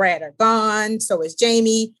 Margot and Brad are gone. So is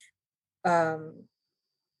Jamie.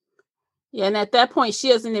 Yeah, and at that point, she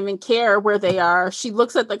doesn't even care where they are. She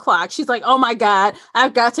looks at the clock. She's like, oh, my God,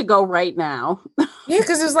 I've got to go right now. Yeah,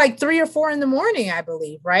 because it was like 3 or 4 in the morning, I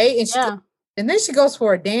believe, right? And then she goes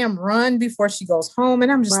for a damn run before she goes home. And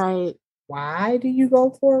I'm just like, why do you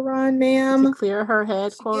go for a run, ma'am? To clear her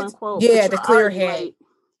head, quote unquote. Yeah, to clear her head. Late.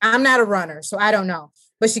 I'm not a runner, so I don't know.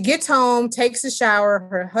 But she gets home, takes a shower.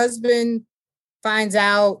 Her husband finds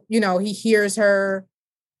out, he hears her.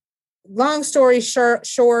 Long story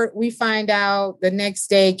short, we find out the next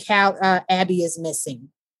day Abby is missing.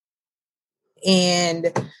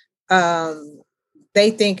 And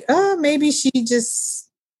they think, maybe she just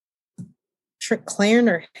tricked Claire in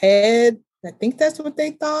her head. I think that's what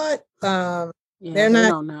they thought. They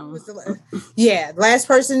don't know. Yeah, last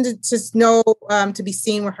person to know to be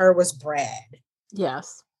seen with her was Brad.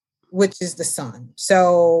 Yes. Which is the son.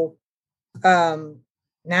 So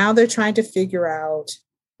now they're trying to figure out,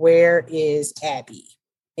 where is Abby?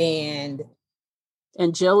 And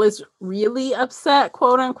Jill is really upset,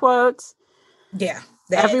 quote unquote. Yeah.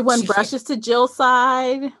 Everyone rushes to Jill's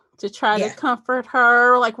side to try to comfort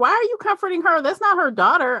her. Like, why are you comforting her? That's not her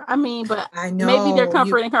daughter. I mean, but I know maybe they're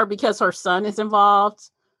comforting her because her son is involved.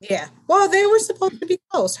 Yeah. Well, they were supposed to be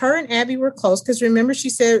close. Her and Abby were close because remember, she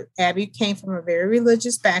said Abby came from a very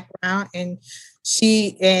religious background, and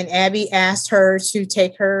Abby asked her to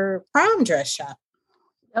take her prom dress shop.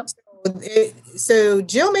 Yep. So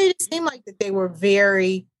Jill made it seem like that they were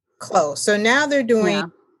very close. So now they're doing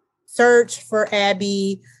search for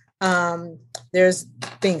Abby. There's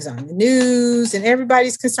things on the news, and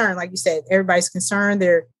everybody's concerned. Like you said, everybody's concerned.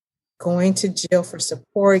 They're going to Jill for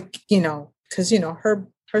support, because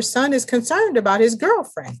her son is concerned about his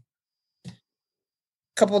girlfriend. A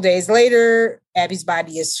couple of days later, Abby's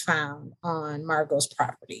body is found on Margot's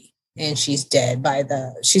property, and she's dead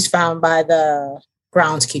she's found by the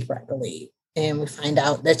groundskeeper, I believe. And we find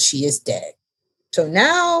out that she is dead. So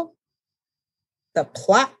now the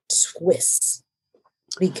plot twists.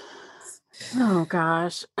 Oh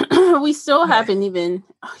gosh. We still haven't even,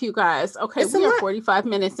 you guys, okay, we are 45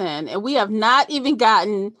 minutes in and we have not even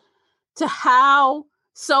gotten to how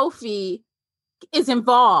Sophie is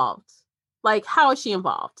involved. Like, how is she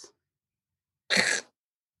involved?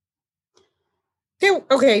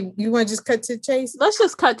 Okay, you want to just cut to the chase? Let's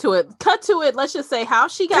just cut to it. Let's just say how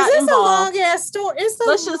she got involved. It's a long ass story.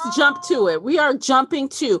 Let's just jump to it. We are jumping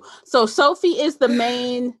to. So Sophie is the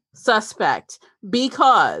main suspect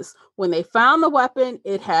because when they found the weapon,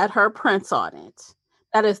 it had her prints on it.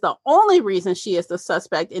 That is the only reason she is the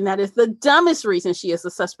suspect, and that is the dumbest reason she is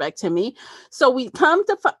the suspect to me. So we come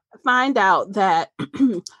to find out that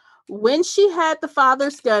when she had the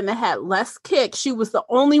father's gun that had less kick, she was the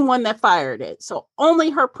only one that fired it. So only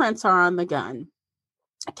her prints are on the gun.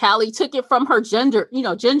 Callie took it from her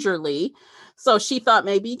gingerly. So she thought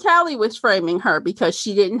maybe Callie was framing her because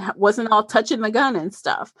she wasn't all touching the gun and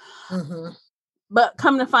stuff. Mm-hmm. But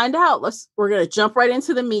come to find out, we're going to jump right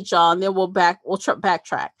into the meat, y'all, and then we'll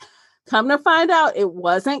backtrack. Come to find out, it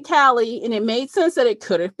wasn't Callie, and it made sense that it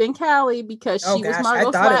could have been Callie because she was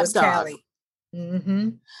Margot's lapdog. Mm-hmm.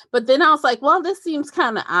 But then I was like, well, this seems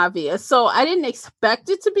kind of obvious. So I didn't expect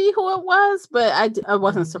it to be who it was, but I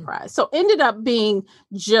wasn't surprised. So ended up being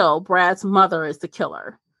Jill, Brad's mother, is the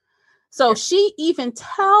killer. So she even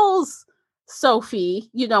tells Sophie,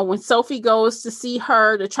 when Sophie goes to see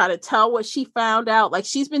her to try to tell what she found out, like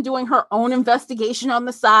she's been doing her own investigation on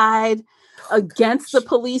the side against the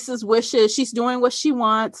police's wishes. She's doing what she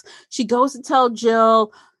wants. She goes to tell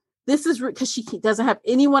Jill. This is because she doesn't have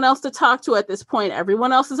anyone else to talk to at this point.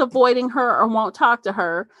 Everyone else is avoiding her or won't talk to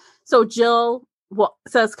her. So Jill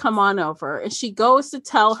says, come on over. And she goes to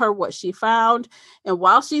tell her what she found. And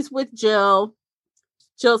while she's with Jill's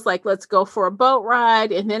like, let's go for a boat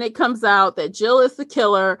ride. And then it comes out that Jill is the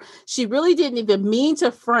killer. She really didn't even mean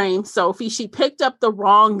to frame Sophie. She picked up the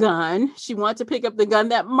wrong gun. She wanted to pick up the gun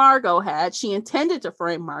that Margot had. She intended to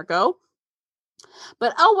frame Margot.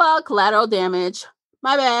 But oh well, collateral damage.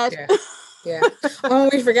 My bad. Yeah. Oh,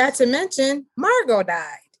 we forgot to mention Margot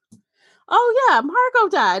died. Oh yeah, Margot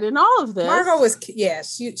died in all of this. Margot was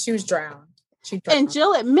she was drowned. And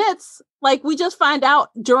Jill admits, like, we just find out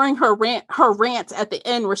during her rant at the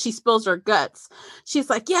end where she spills her guts. She's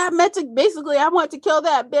like, yeah, I wanted to kill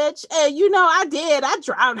that bitch. And, I did. I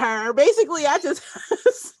drowned her. Basically, I just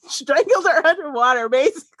strangled her underwater,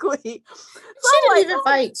 basically. So she didn't even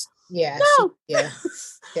fight. Yeah. No. Yeah.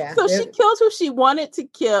 So she killed who she wanted to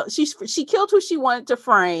kill. She killed who she wanted to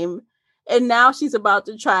frame. And now she's about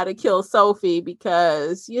to try to kill Sophie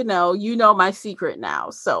because, you know my secret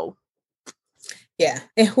now. So. Yeah.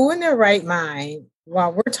 And who in their right mind,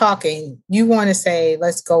 while we're talking, you want to say,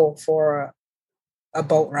 let's go for a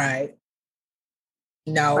boat ride?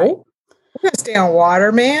 No. Right. We're going to stay on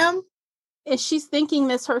water, ma'am. And she's thinking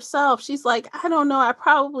this herself. She's like, I don't know. I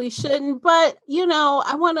probably shouldn't. But,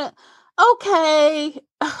 I want to. Okay.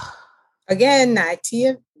 Again,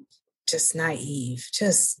 Natia, just naive.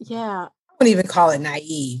 Yeah. I don't even call it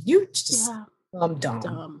naive. You just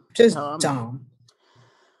dumb. Just dumb.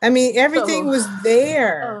 I mean, everything was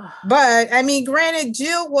there. But I mean, granted,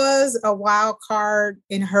 Jill was a wild card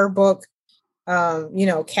in her book.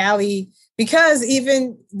 Callie, because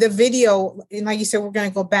even the video, and like you said, we're going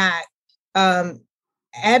to go back.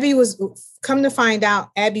 Abby was, come to find out,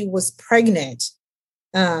 Abby was pregnant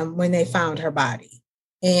when they found her body.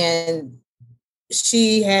 And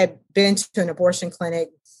she had been to an abortion clinic.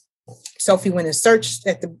 Sophie went and searched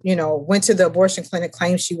went to the abortion clinic,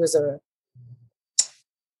 claimed she was a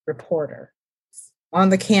reporter. On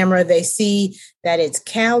the camera, they see that it's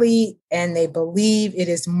Callie, and they believe it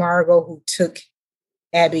is Margot who took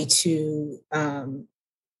Abby to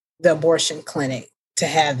the abortion clinic to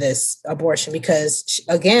have this abortion because,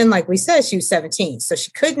 again, like we said, she was 17. So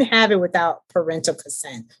she couldn't have it without parental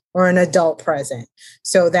consent or an adult present.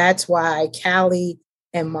 So that's why Callie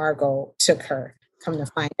and Margot took her. Come to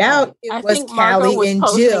find out, it was Callie and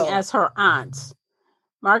Jill. As her aunt.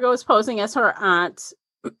 Margot was posing as her aunt.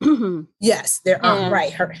 Yes, their aunt,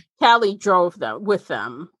 right. Her Callie drove them with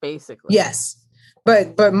them, basically. Yes.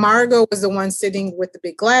 But Margot was the one sitting with the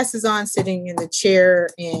big glasses on, sitting in the chair,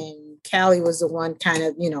 and Callie was the one kind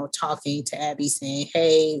of, talking to Abby, saying,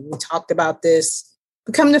 hey, we talked about this.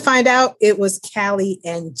 But come to find out, it was Callie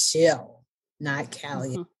and Jill, not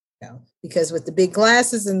Callie and Jill. Because with the big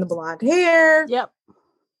glasses and the blonde hair,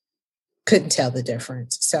 couldn't tell the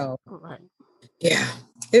difference. So, yeah,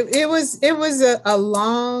 it was a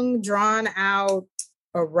long, drawn out,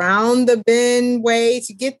 around the bend way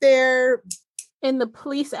to get there. And the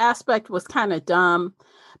police aspect was kind of dumb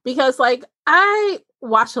because, like, I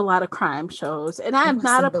watch a lot of crime shows and I am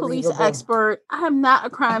not a police expert. I am not a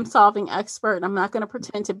crime solving expert. And I'm not going to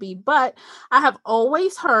pretend to be, but I have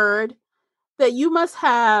always heard that you must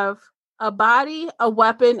have a body, a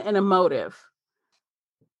weapon, and a motive.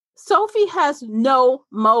 Sophie has no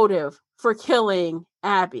motive for killing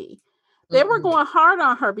Abby. They were going hard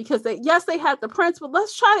on her because they had the prints, but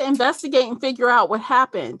let's try to investigate and figure out what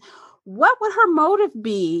happened. What would her motive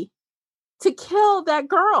be to kill that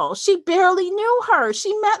girl? She barely knew her.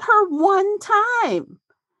 She met her one time.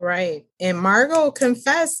 Right. And Margot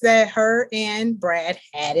confessed that her and Brad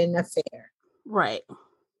had an affair. Right.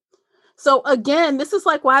 So again, this is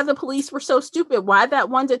like why the police were so stupid, why that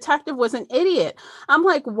one detective was an idiot. I'm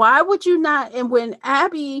like, why would you not? And when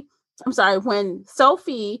when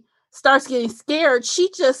Sophie starts getting scared, she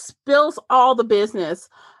just spills all the business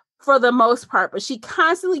for the most part, but she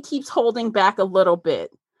constantly keeps holding back a little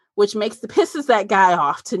bit, which pisses that guy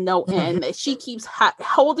off to no end. That she keeps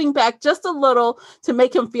holding back just a little to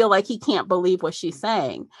make him feel like he can't believe what she's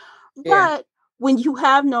saying. Yeah. But when you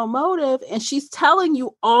have no motive and she's telling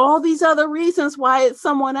you all these other reasons why it's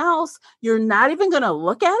someone else, you're not even going to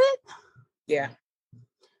look at it. Yeah.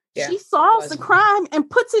 She solves the crime and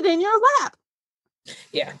puts it in your lap.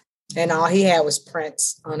 Yeah. And all he had was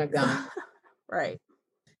prints on a gun. Right.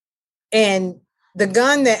 And the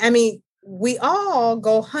gun we all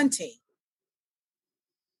go hunting.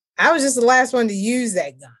 I was just the last one to use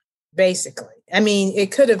that gun, basically.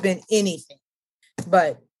 It could have been anything,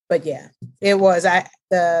 but yeah, it was.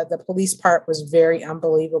 The police part was very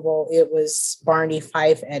unbelievable. It was Barney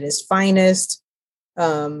Fife at his finest.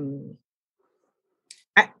 I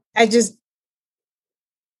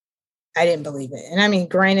didn't believe it. And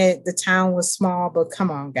granted, the town was small, but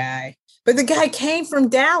come on, guy. But the guy came from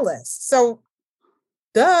Dallas. So,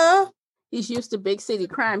 duh. He's used to big city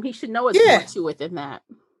crime. He should know it's more to it than that.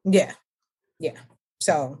 Yeah. Yeah.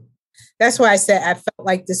 So, that's why I said I felt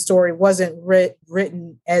like the story wasn't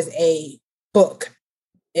written as a book.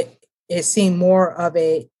 It seemed more of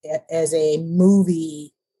as a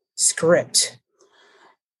movie script.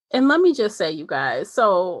 And let me just say, you guys,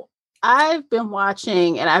 so I've been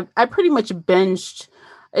watching and I pretty much binged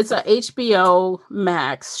It's a HBO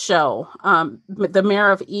Max show. The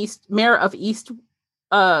Mayor of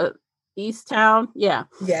Easttown. Yeah.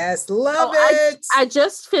 Yes, love it. I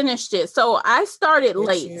just finished it. So I started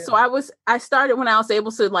late. So I started when I was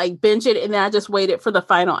able to like binge it, and then I just waited for the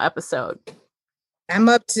final episode. I'm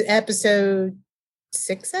up to episode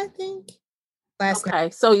 6, I think. Last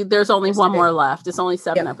night. So there's only one more left. It's only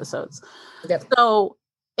 7 episodes. Yep. So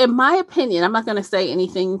in my opinion, I'm not going to say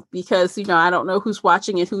anything because, I don't know who's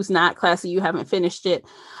watching it, who's not. Classy, you haven't finished it.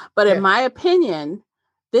 But in my opinion,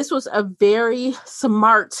 this was a very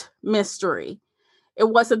smart mystery. It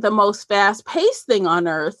wasn't the most fast-paced thing on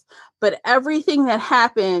earth, but everything that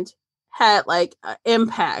happened had like an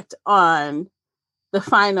impact on the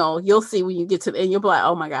final. You'll see when you get to the end, you'll be like,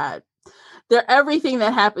 oh my God. Everything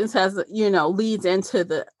that happens has, leads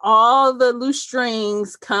into all the loose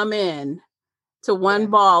strings come in to one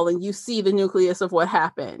ball, and you see the nucleus of what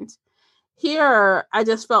happened. Here, I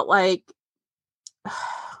just felt like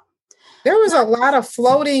there was a lot of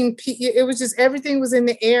floating. It was just everything was in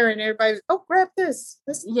the air, and everybody was, oh, grab this.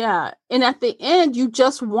 Yeah, and at the end, you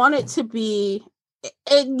just want it to be,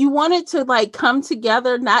 and you want it to like come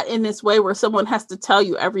together, not in this way where someone has to tell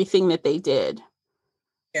you everything that they did.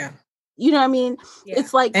 Yeah. You know what I mean? Yeah.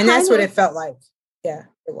 It's like, and that's what it felt like. Yeah,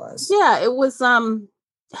 it was. Yeah, it was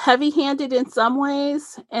heavy-handed in some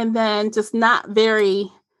ways, and then just not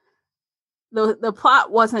very. The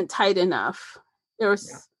plot wasn't tight enough. There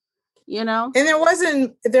was,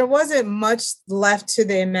 and there wasn't much left to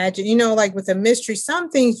the imagine. Like with a mystery,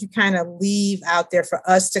 some things you kind of leave out there for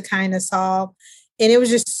us to kind of solve, and it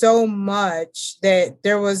was just so much that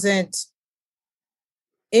there wasn't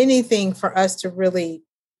anything for us to really.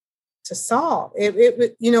 To solve it,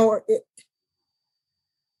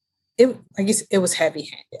 I guess it was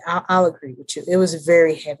heavy-handed. I'll agree with you. It was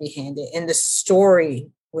very heavy-handed, and the story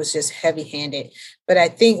was just heavy-handed. But I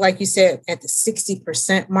think, like you said, at the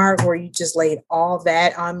 60% mark, where you just laid all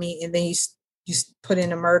that on me, and then you put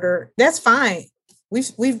in a murder, that's fine.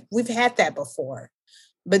 We've had that before,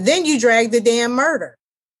 but then you drag the damn murder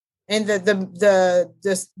and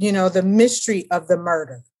the mystery of the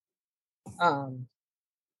murder.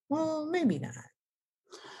 Well, maybe not.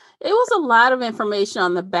 It was a lot of information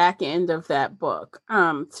on the back end of that book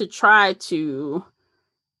to try to.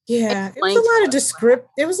 Yeah, it was a lot of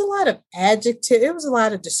It was a lot of adjective. It was a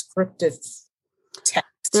lot of descriptive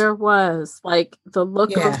text. There was like the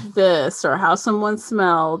look of this, or how someone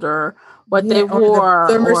smelled, or what they wore,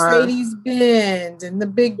 the Mercedes Benz, and the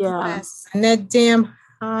big glass, and that damn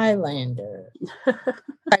Highlander.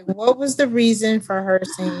 Like, what was the reason for her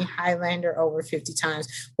saying Highlander over 50 times?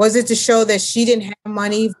 Was it to show that she didn't have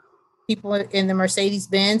money? People in the Mercedes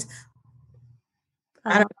Benz.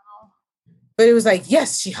 I don't know. But it was like,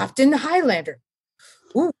 yes, she hopped in the Highlander.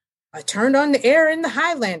 Ooh, I turned on the air in the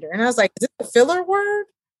Highlander, and I was like, is it a filler word?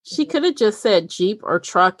 She could have just said Jeep or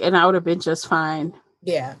truck, and I would have been just fine.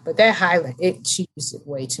 Yeah, but that Highlander, she used it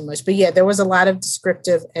way too much. But yeah, there was a lot of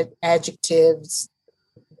descriptive adjectives,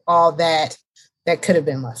 all that could have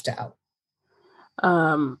been left out.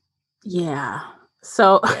 Yeah.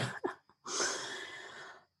 So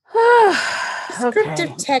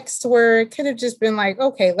descriptive text where it could have just been like,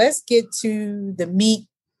 okay, let's get to the meat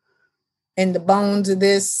and the bones of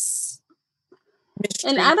this mystery.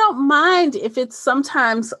 And I don't mind if it's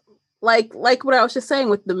sometimes like what I was just saying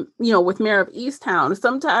with with Mayor of Easttown.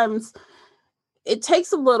 Sometimes it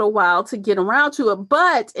takes a little while to get around to it,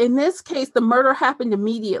 but in this case, the murder happened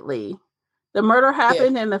immediately. The murder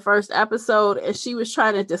happened in the first episode, and she was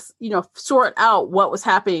trying to just, sort out what was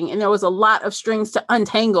happening. And there was a lot of strings to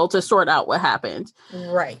untangle to sort out what happened.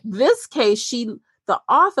 Right. This case, the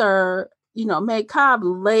author, Meg Cobb,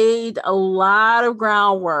 laid a lot of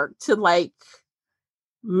groundwork to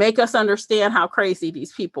make us understand how crazy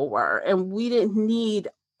these people were. And we didn't need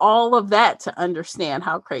all of that to understand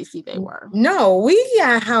how crazy they were. No, we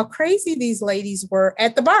got how crazy these ladies were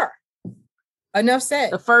at the bar. Enough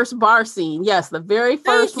said. The first bar scene. Yes, the very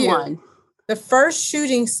first one. The first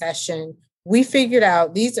shooting session, we figured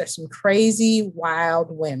out these are some crazy, wild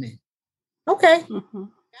women. Okay. Mm-hmm.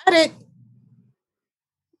 Got it.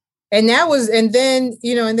 And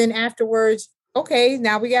then afterwards, okay,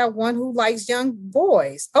 now we got one who likes young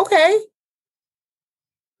boys. Okay.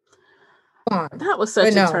 That was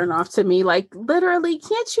such a turn off to me. Like, literally,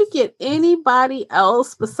 can't you get anybody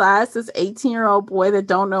else besides this 18-year-old boy that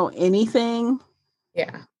don't know anything?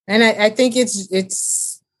 Yeah. And I think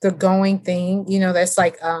it's the going thing, that's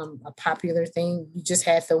like a popular thing. You just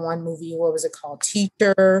had the one movie, what was it called?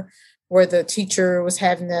 Teacher, where the teacher was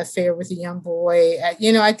having the affair with a young boy.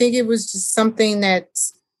 I think it was just something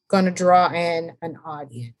that's going to draw in an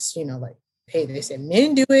audience, hey, they said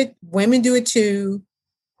men do it, women do it too.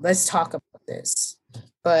 Let's talk about this.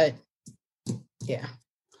 But yeah.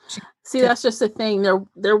 See, that's just the thing.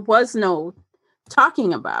 There was no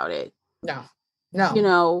talking about it. No. You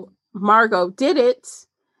know, Margot did it.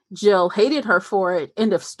 Jill hated her for it.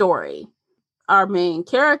 End of story. Our main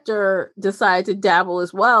character decided to dabble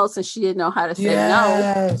as well since she didn't know how to say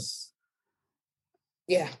no.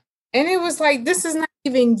 Yeah. And it was like, this is not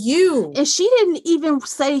even you. And she didn't even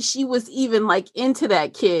say she was even like into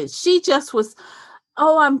that kid. She just was,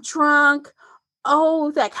 oh, I'm drunk.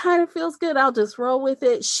 Oh, that kind of feels good. I'll just roll with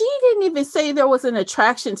it. She didn't even say there was an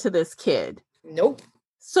attraction to this kid. Nope.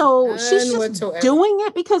 So she's just doing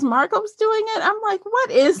it because Margot's doing it. I'm like,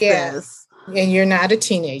 what is this? And you're not a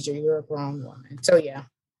teenager. You're a grown woman. So, yeah.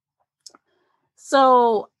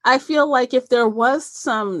 So I feel like if there was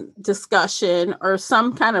some discussion or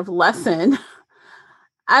some kind of lesson,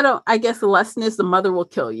 I guess the lesson is the mother will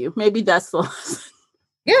kill you. Maybe that's the lesson.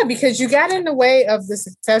 Yeah, because you got in the way of the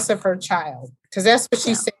success of her child. Because that's what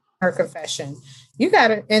she said in her confession. You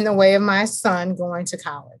got in the way of my son going to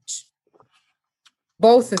college.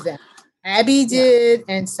 Both of them. Abby did,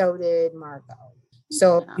 and so did Margot.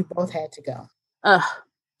 So you both had to go.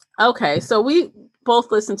 Okay, so we both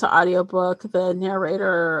listened to audiobook. The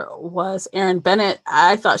narrator was Erin Bennett.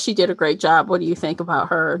 I thought she did a great job. What do you think about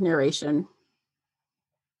her narration?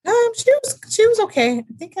 She was okay. I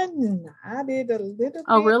think I nodded a little bit.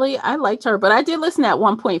 Oh, really? I liked her, but I did listen at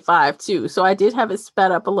 1.5 too. So I did have it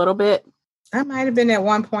sped up a little bit. I might have been at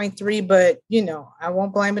 1.3, but I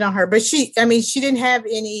won't blame it on her. But I didn't have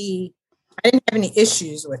any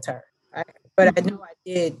issues with her. But I know I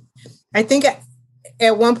did. I think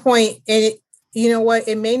at one point, and you know what?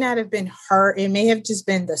 It may not have been her. It may have just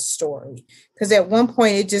been the story. Because at one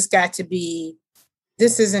point, it just got to be,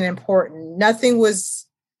 this isn't important. Nothing was,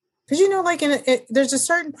 because like there's a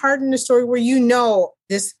certain part in the story where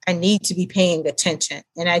this, I need to be paying attention.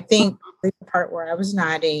 And I think the part where I was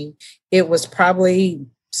nodding, it was probably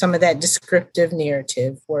some of that descriptive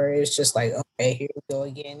narrative where it's just like, okay, here we go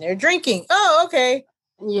again. They're drinking. Oh, okay.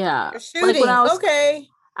 Yeah. They're shooting. Like okay.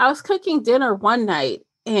 I was cooking dinner one night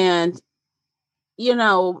and,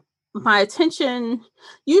 my attention,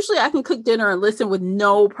 usually I can cook dinner and listen with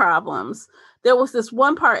no problems. There was this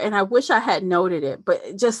one part, and I wish I had noted it,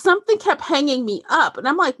 but just something kept hanging me up. And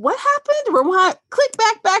I'm like, what happened? Rewind, click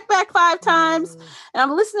back 5 times. And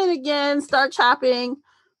I'm listening again, start chopping.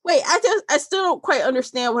 Wait, I still don't quite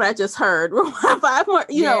understand what I just heard. Rewind 5 more,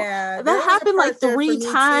 that happened like 3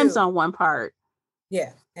 times on one part.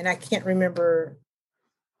 Yeah. And I can't remember.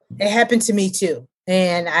 It happened to me too.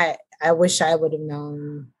 And I wish I would have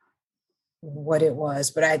known what it was,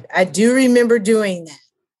 but I do remember doing that.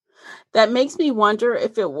 That makes me wonder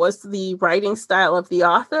if it was the writing style of the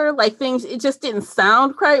author. Like it just didn't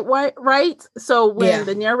sound quite right. So when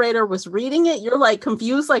the narrator was reading it, you're like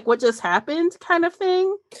confused, like what just happened kind of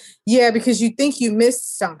thing. Yeah, because you think you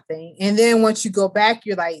missed something. And then once you go back,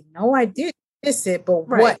 you're like, no, I did miss it. But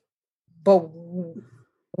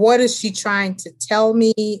what is she trying to tell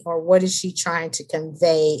me? Or what is she trying to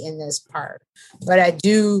convey in this part? But I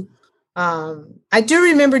do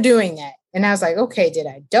remember doing that. And I was like, okay, did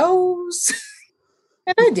I doze?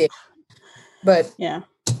 And I did. But yeah.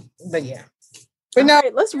 But no,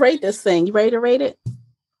 right, let's rate this thing. You ready to rate it?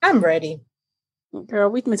 I'm ready. Girl,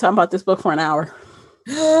 we've been talking about this book for an hour.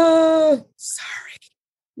 Sorry.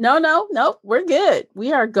 No, we're good.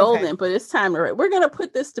 We are golden, but it's time to rate. We're going to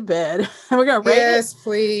put this to bed. We're going to rate it. Yes,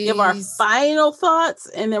 please. Give our final thoughts,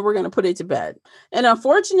 and then we're going to put it to bed. And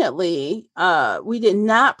unfortunately, we did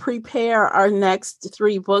not prepare our next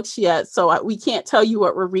 3 books yet, so we can't tell you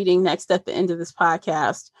what we're reading next at the end of this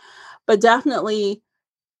podcast. But definitely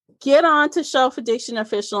get on to Shelf Addiction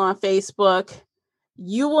Official on Facebook.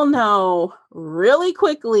 You will know really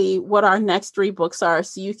quickly what our next 3 books are,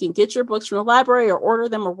 so you can get your books from the library or order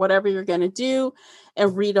them or whatever you're going to do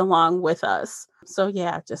and read along with us. So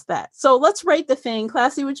yeah, just that. So let's rate the thing.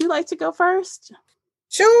 Classy, would you like to go first?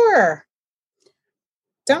 Sure.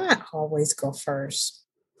 Don't always go first.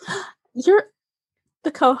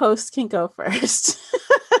 The co-host can go first.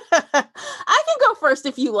 I can go first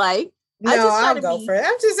if you like. No, I'll go first.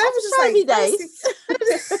 I'm just like, be nice.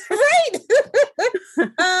 Right.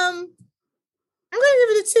 I'm going to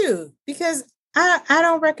give it a 2 because I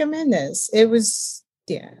don't recommend this.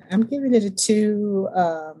 I'm giving it a 2.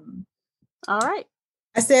 All right.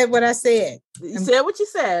 I said what I said. You said what you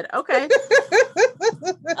said. Okay.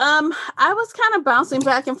 I was kind of bouncing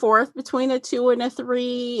back and forth between a 2 and a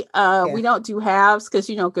 3. We don't do halves because,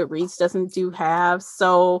 Goodreads doesn't do halves.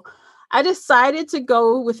 So I decided to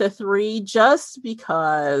go with a 3 just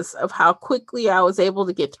because of how quickly I was able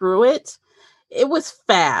to get through it. it was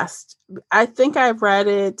fast. I think I read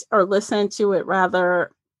it or listened to it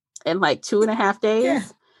rather in like 2.5 days. Yeah.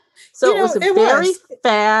 So it was very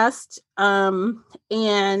fast. And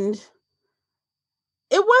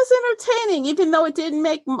it was entertaining, even though it didn't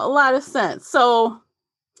make a lot of sense. So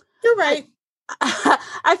you're right.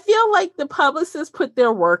 I feel like the publicists put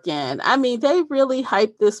their work in. I mean, they really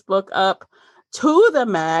hyped this book up to the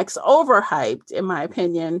max, overhyped, in my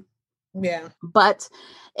opinion. Yeah. But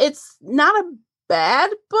it's not a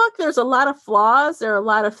bad book. There's a lot of flaws. There are a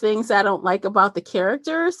lot of things I don't like about the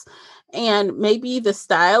characters. And maybe the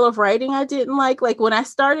style of writing I didn't like. Like when I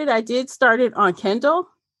did start it on Kindle.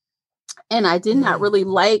 And I did not really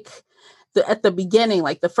like at the beginning,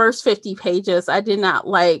 like the first 50 pages, I did not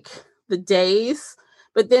like the days.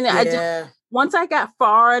 But then once I got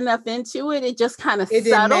far enough into it, it just kind of settled.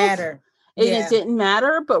 Didn't matter. It didn't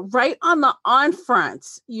matter. But right on the front,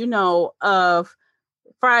 of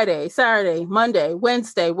Friday, Saturday, Monday,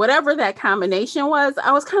 Wednesday, whatever that combination was,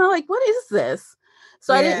 I was kind of like, what is this?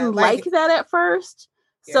 So I didn't like that at first.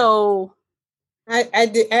 Yeah. So I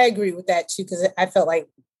agree with that too, because I felt like,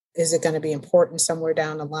 is it going to be important somewhere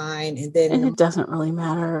down the line? And it doesn't really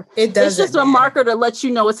matter. It doesn't. It's just a marker to let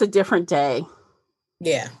you know it's a different day.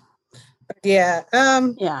 Yeah. Yeah.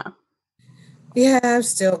 Yeah, I'm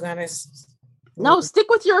still gonna. No, stick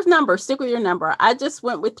with your number. I just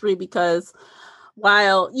went with 3 because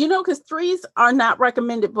because 3s are not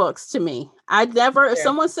recommended books to me. If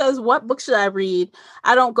someone says, what book should I read?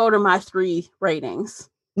 I don't go to my 3 ratings.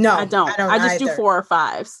 No, I don't. I just do 4 or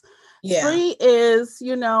 5s. Yeah. 3 is,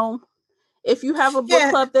 if you have a book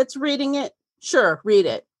club that's reading it, sure, read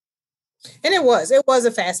it. And it was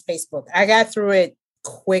a fast-paced book. I got through it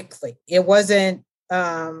quickly. It wasn't,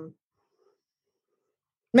 matter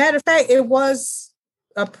of fact, it was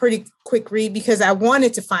a pretty quick read because I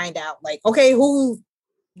wanted to find out, like, okay, who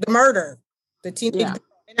the murder, the teenage girl.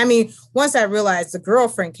 And I mean, once I realized the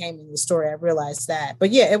girlfriend came in the story, I realized that. But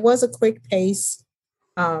yeah, it was a quick pace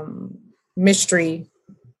mystery.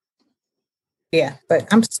 Yeah, but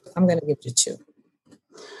I'm going to give it a 2.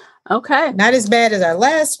 Okay. Not as bad as our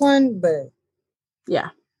last one, but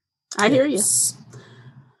yeah, I hear you.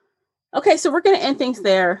 Okay, so we're going to end things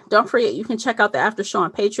there. Don't forget, you can check out the after show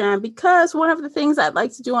on Patreon, because one of the things I'd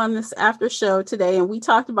like to do on this after show today, and we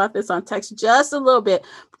talked about this on text just a little bit,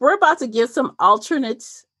 we're about to give some alternative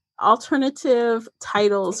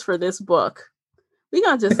titles for this book. We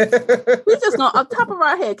just go on top of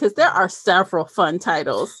our head, because there are several fun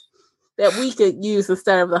titles that we could use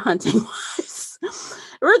instead of the hunting wives.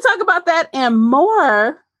 We're going to talk about that and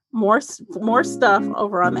more stuff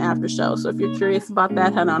over on the after show. So if you're curious about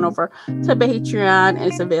that, head on over to Patreon.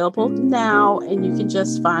 It's available now, and you can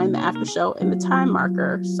just find the after show in the time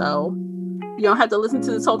marker. So you don't have to listen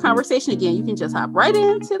to this whole conversation again. You can just hop right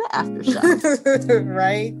into the after show.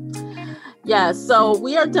 Right. Yeah, so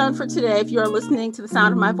we are done for today. If you are listening to the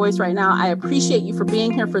sound of my voice right now, I appreciate you for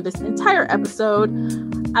being here for this entire episode.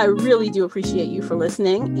 I really do appreciate you for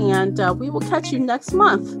listening, and we will catch you next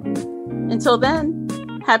month. Until then,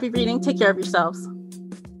 happy reading. Take care of yourselves.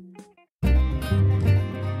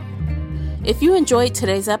 If you enjoyed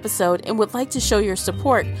today's episode and would like to show your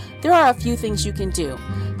support, there are a few things you can do.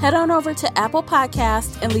 Head on over to Apple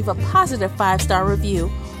Podcasts and leave a positive 5-star review,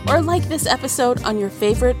 or like this episode on your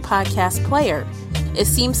favorite podcast player. It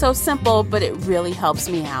seems so simple, but it really helps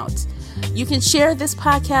me out. You can share this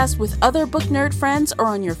podcast with other book nerd friends or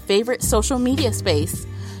on your favorite social media space.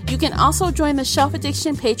 You can also join the Shelf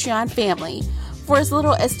Addiction Patreon family. For as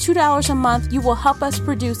little as $2 a month, you will help us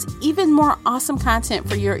produce even more awesome content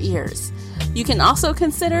for your ears. You can also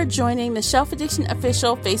consider joining the Shelf Addiction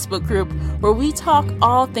official Facebook group, where we talk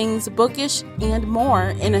all things bookish and more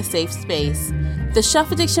in a safe space. The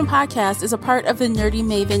Shelf Addiction podcast is a part of the Nerdy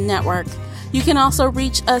Maven Network. You can also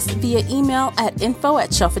reach us via email at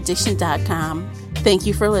info@shelfaddiction.com. Thank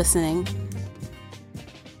you for listening.